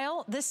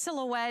style, this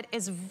silhouette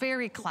is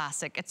very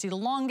classic. It's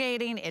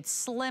elongating,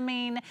 it's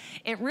slimming.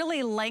 It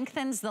really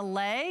lengthens the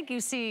leg.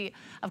 You see,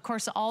 of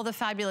course, all the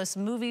fabulous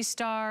movie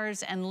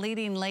stars and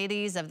leading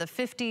ladies of the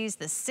 50s,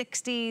 the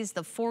 60s,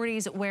 the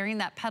 40s wearing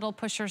that pedal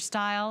pusher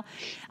style.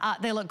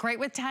 They look great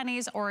with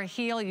tennies or a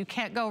heel. You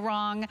can't go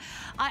wrong.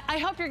 I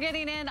hope you're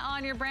getting in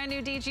on your brand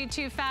new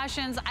DG2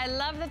 fashions. I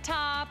love the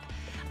top.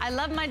 I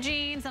love my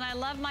jeans, and I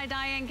love my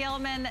Diane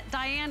Gilman.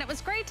 Diane, it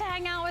was great to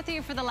hang out with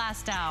you for the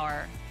last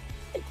hour.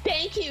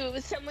 Thank you. It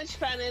was so much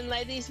fun. And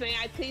ladies, may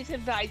I please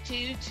invite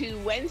you to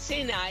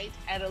Wednesday night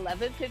at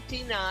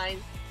 11:59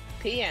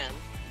 p.m.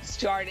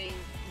 starting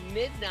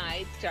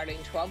midnight, starting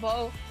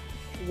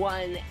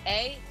 12:01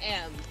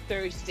 a.m.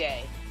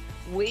 Thursday.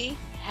 We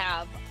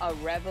have a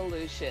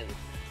revolution.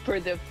 For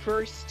the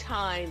first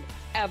time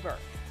ever,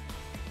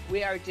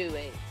 we are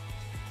doing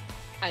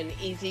an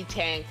Easy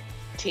Tank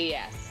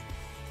TS.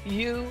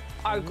 You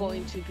are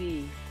going to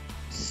be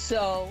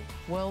so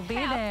We'll be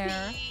happy.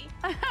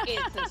 there.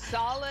 It's a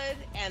solid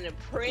and a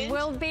print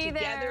We'll be together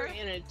there.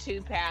 in a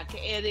 2-pack.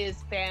 It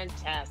is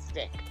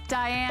fantastic.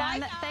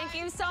 Diane, Bye, thank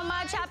you guys. so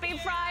much. Happy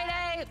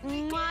Friday.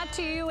 Mwah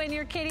to you and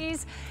your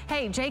kitties.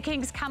 Hey, J.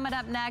 King's coming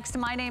up next.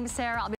 My name's Sarah. I'll be